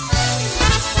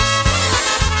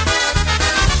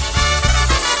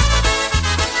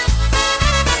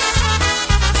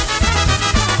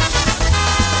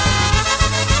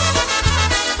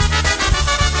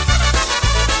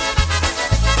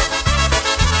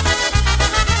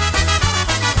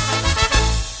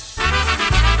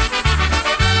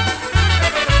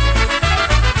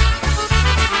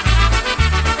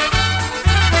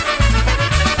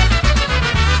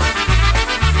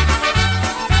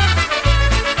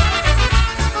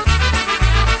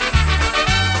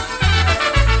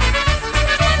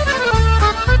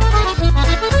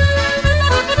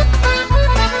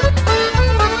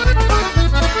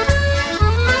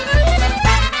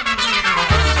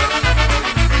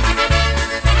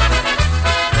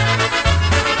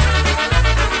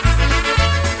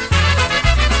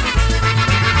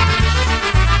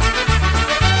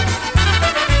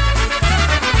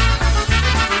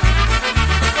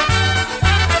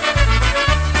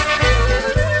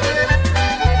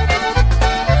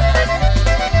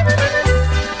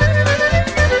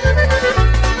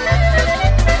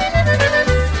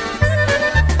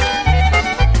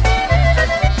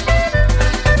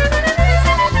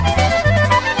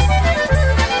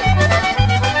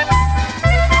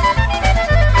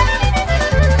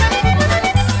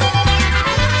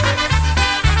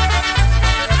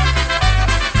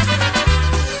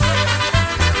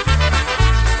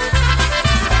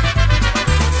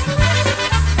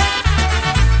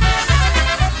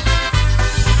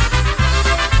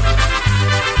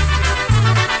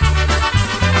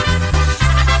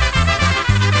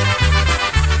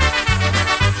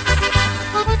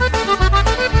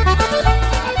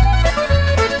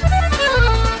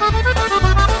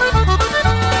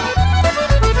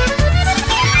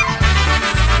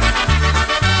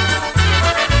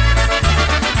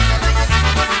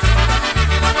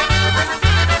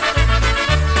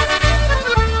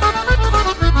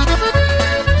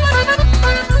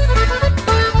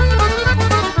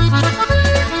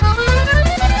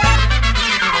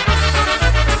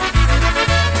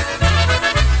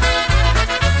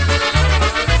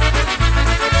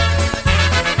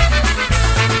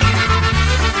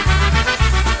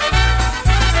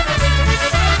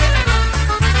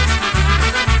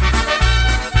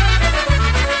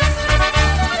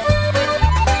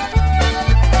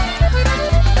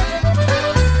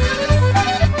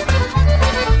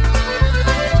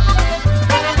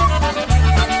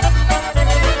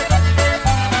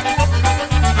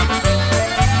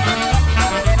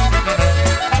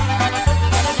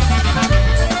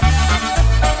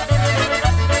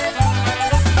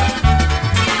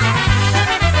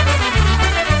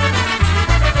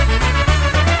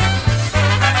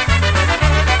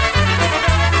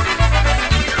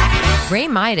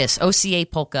 Midas, OCA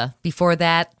Polka. Before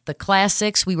that, the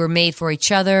classics, We Were Made for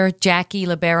Each Other, Jackie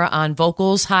Libera on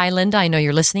vocals, Hi Linda, I know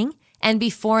you're listening. And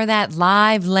before that,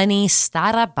 live Lenny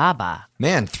Stara Baba.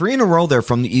 Man, 3 in a row there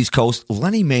from the East Coast.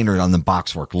 Lenny Maynard on the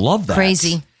boxwork. Love that.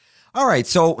 Crazy. All right,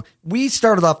 so we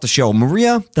started off the show.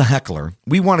 Maria the Heckler.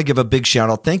 We want to give a big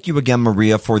shout out. Thank you again,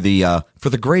 Maria, for the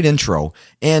great intro.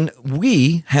 And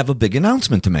we have a big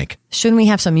announcement to make. Shouldn't we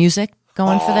have some music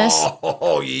going for this?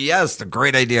 Oh, yes, a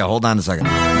great idea. Hold on a second.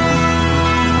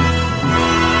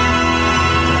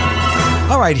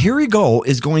 All right, Here We Go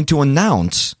is going to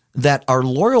announce that our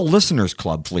Loyal Listeners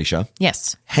Club, Felicia,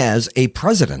 yes, has a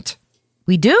president.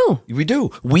 We do. We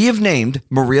do. We have named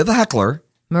Maria the Heckler,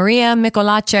 Maria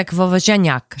Mikolacek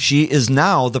Vovozenyak. She is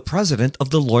now the president of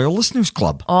the Loyal Listeners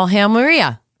Club. All hail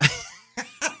Maria.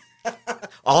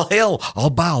 All hail, all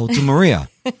bow to Maria.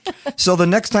 So the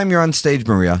next time you're on stage,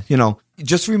 Maria,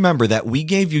 just remember that we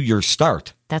gave you your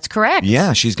start. That's correct.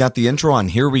 Yeah, she's got the intro on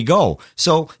Here We Go.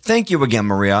 So thank you again,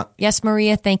 Maria. Yes,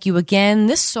 Maria, thank you again.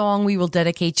 This song we will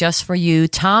dedicate just for you.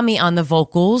 Tommy on the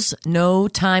vocals, No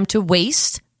Time to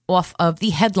Waste, off of the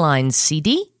Headlines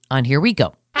CD on Here We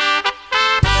Go.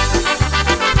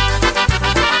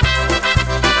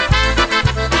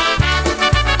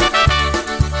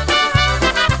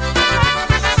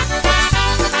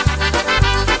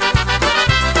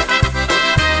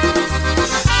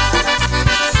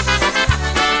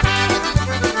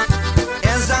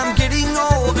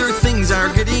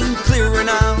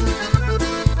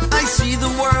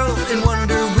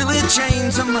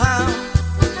 Change somehow,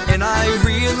 and I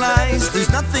realize there's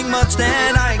nothing much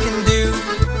that I can do.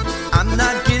 I'm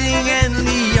not getting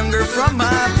any younger from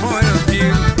my point of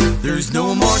view. There's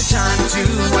no more time to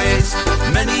waste.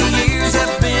 Many years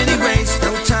have been erased.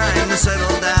 No time to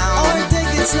settle down. Oh,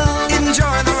 take it slow.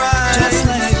 Enjoy the ride. Just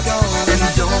let it go. And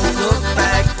don't look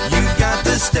back. You got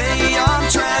to stay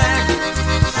on track.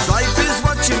 'Cause life is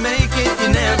what you make it.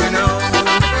 You never know.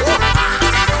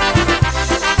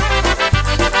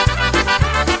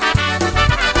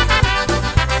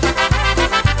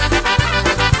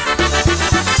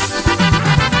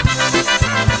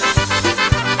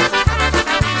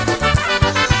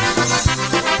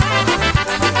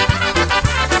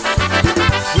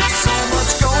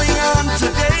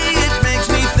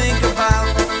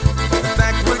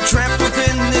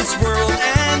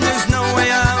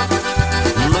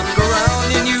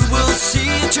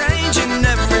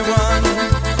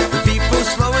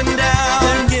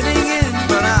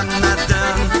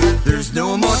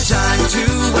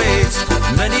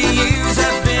 Many years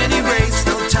have been erased,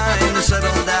 no time to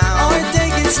settle down. Oh,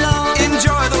 take it slow.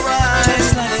 Enjoy the ride.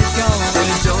 Just let it go.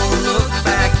 And don't look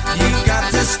back, you got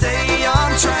to stay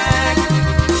on track.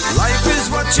 Life is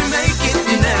what you make it,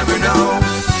 you never know.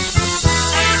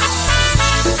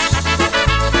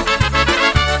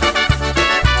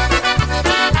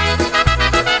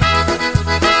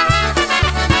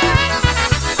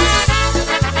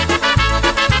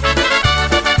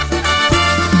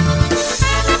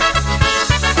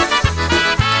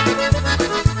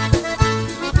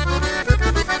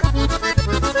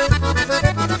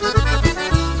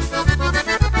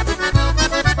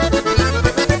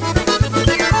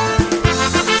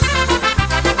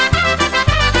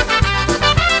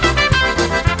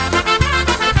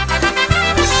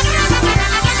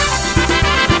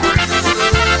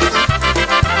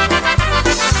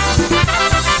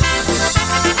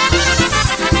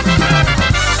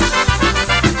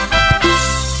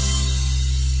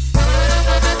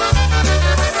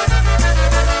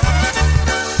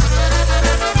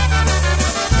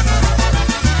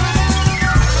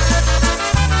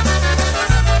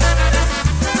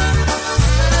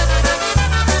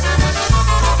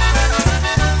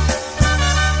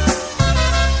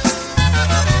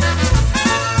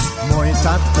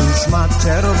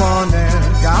 czerwone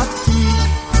gadki.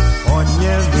 On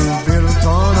nie lubił,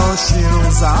 to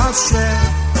nosił zawsze.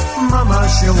 Mama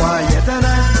szyła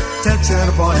jedyne te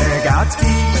czerwone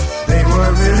gadki. They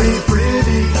were really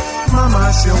pretty.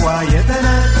 Mama szyła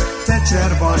jedyne te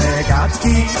czerwone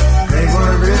gadki. They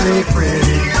were really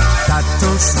pretty.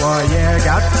 Tatuś swoje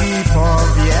gadki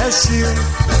powiesił.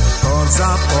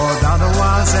 Koza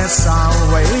podadła ze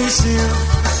całej sił.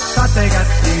 Tate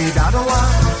gadki dadła,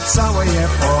 całe je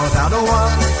podadła.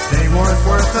 They weren't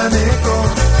worth a nickel.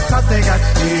 Tate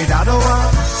gadki dadła,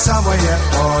 całe je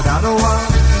podadła.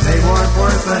 They weren't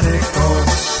worth a nickel.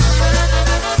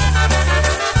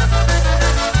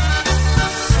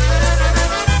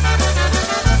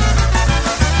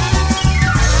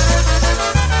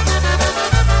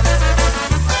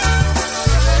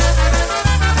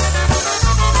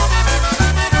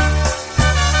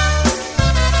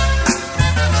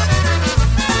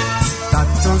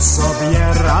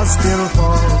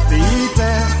 tylko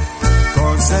pite,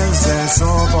 koze ze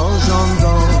sobą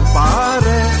rządzą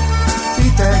parę.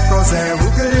 Pite kozę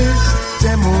ugryź,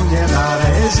 czemu nie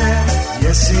należy,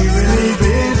 jeśli really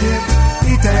byli.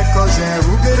 Pite kozę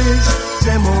ugryź,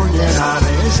 czemu nie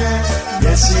należy,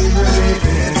 jeśli really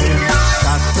byli.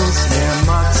 Tatuś nie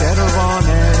ma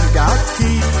czerwone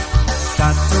gadki,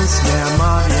 tatuś nie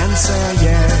ma więcej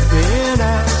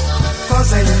jedyne.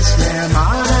 Kozę już nie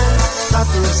ma,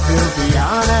 tatuś był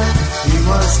pijany, he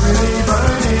was really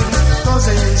burning.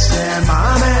 Kozę już nie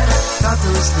ma,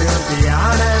 tatuś był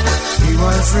pijany, he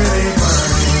was really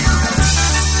burning.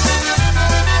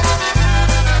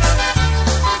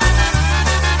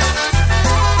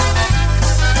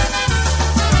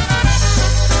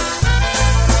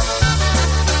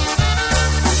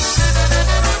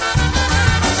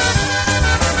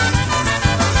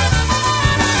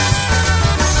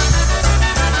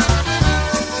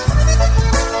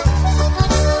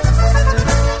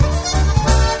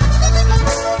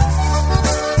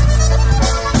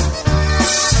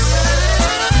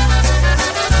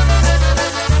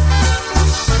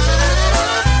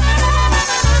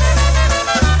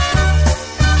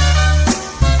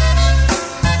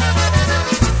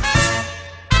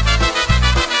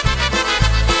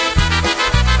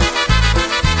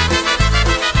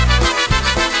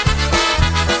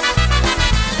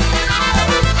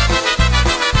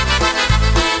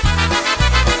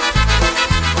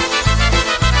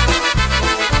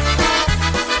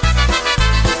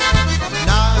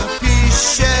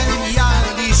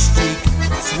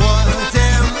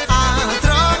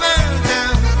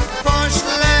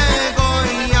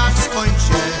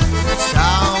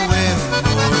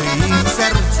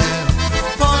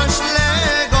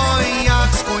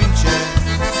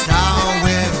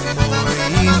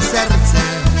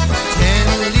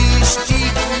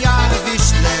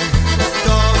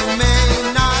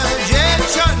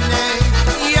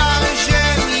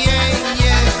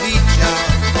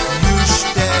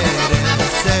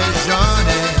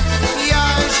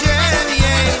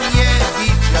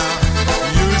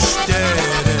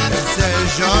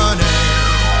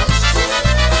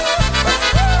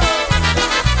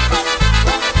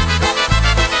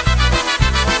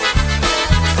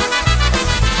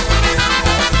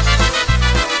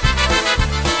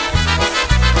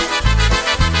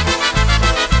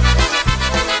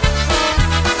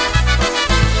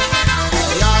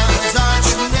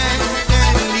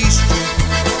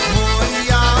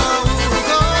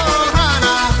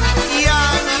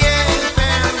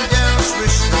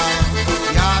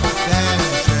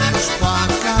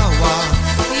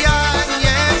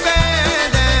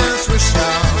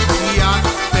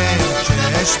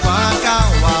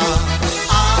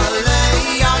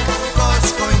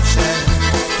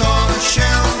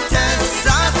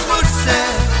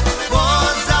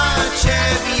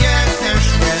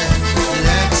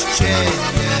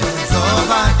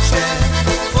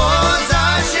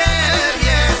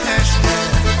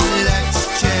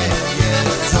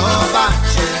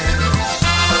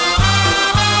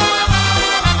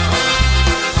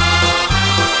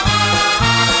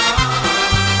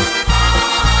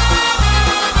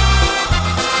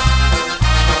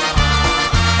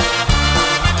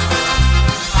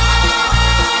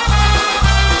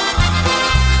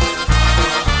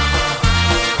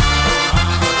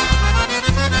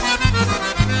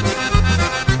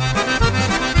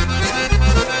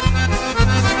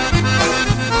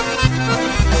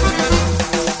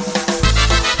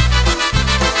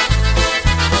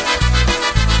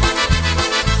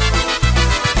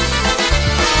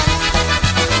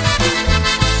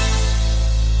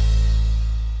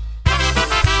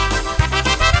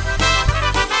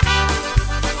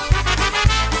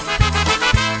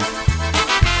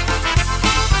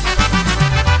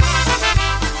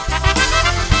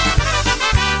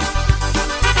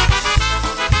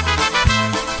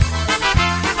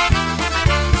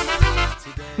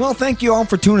 Well, thank you all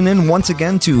for tuning in once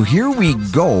again to Here We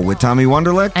Go with Tommy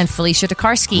Wonderlick and Felicia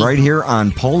Tokarski. Right here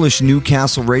on Polish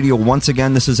Newcastle Radio. Once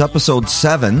again, this is episode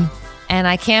 7. And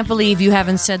I can't believe you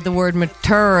haven't said the word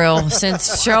material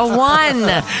since show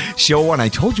 1. Show 1. I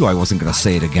told you I wasn't going to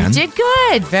say it again. You did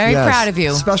good. Very Yes. proud of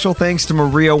you. Special thanks to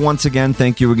Maria once again.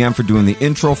 Thank you again for doing the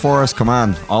intro for us. Come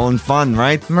on. All in fun,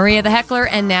 right? Maria the Heckler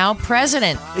and now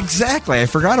president. Exactly. I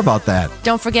forgot about that.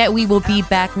 Don't forget, we will be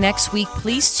back next week.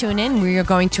 Please tune in. We are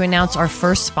going to announce our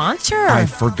first sponsor. I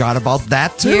forgot about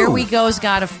that, too. Here We Go's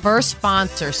got a first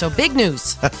sponsor. So big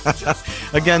news.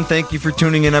 Again, thank you for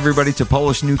tuning in, everybody, to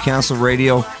Polish Newcastle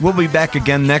Radio. We'll be back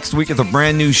again next week with a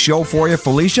brand new show for you.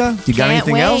 Felicia, you got Can't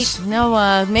anything wait. else?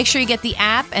 No, make sure you get the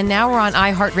app, and now we're on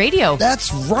iHeartRadio.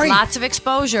 That's right. Lots of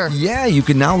exposure. Yeah, you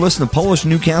can now listen to Polish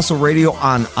Newcastle Radio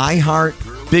on iHeart.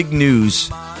 Big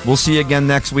news. We'll see you again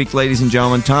next week, ladies and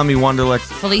gentlemen. Tommy Wonderlick.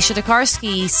 Felicia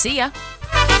Tokarski. See ya.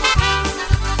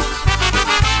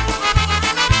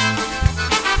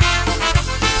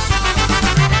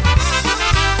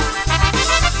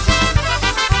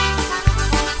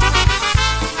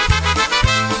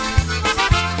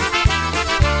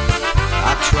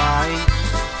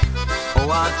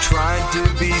 I tried to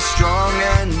be strong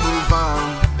and move on.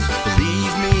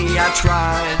 Believe me, I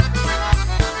tried.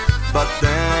 But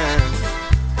then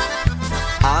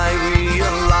I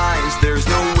realized there's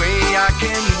no way I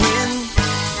can win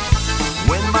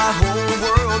when my whole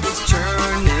world is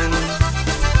turning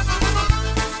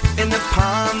in the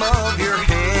palm of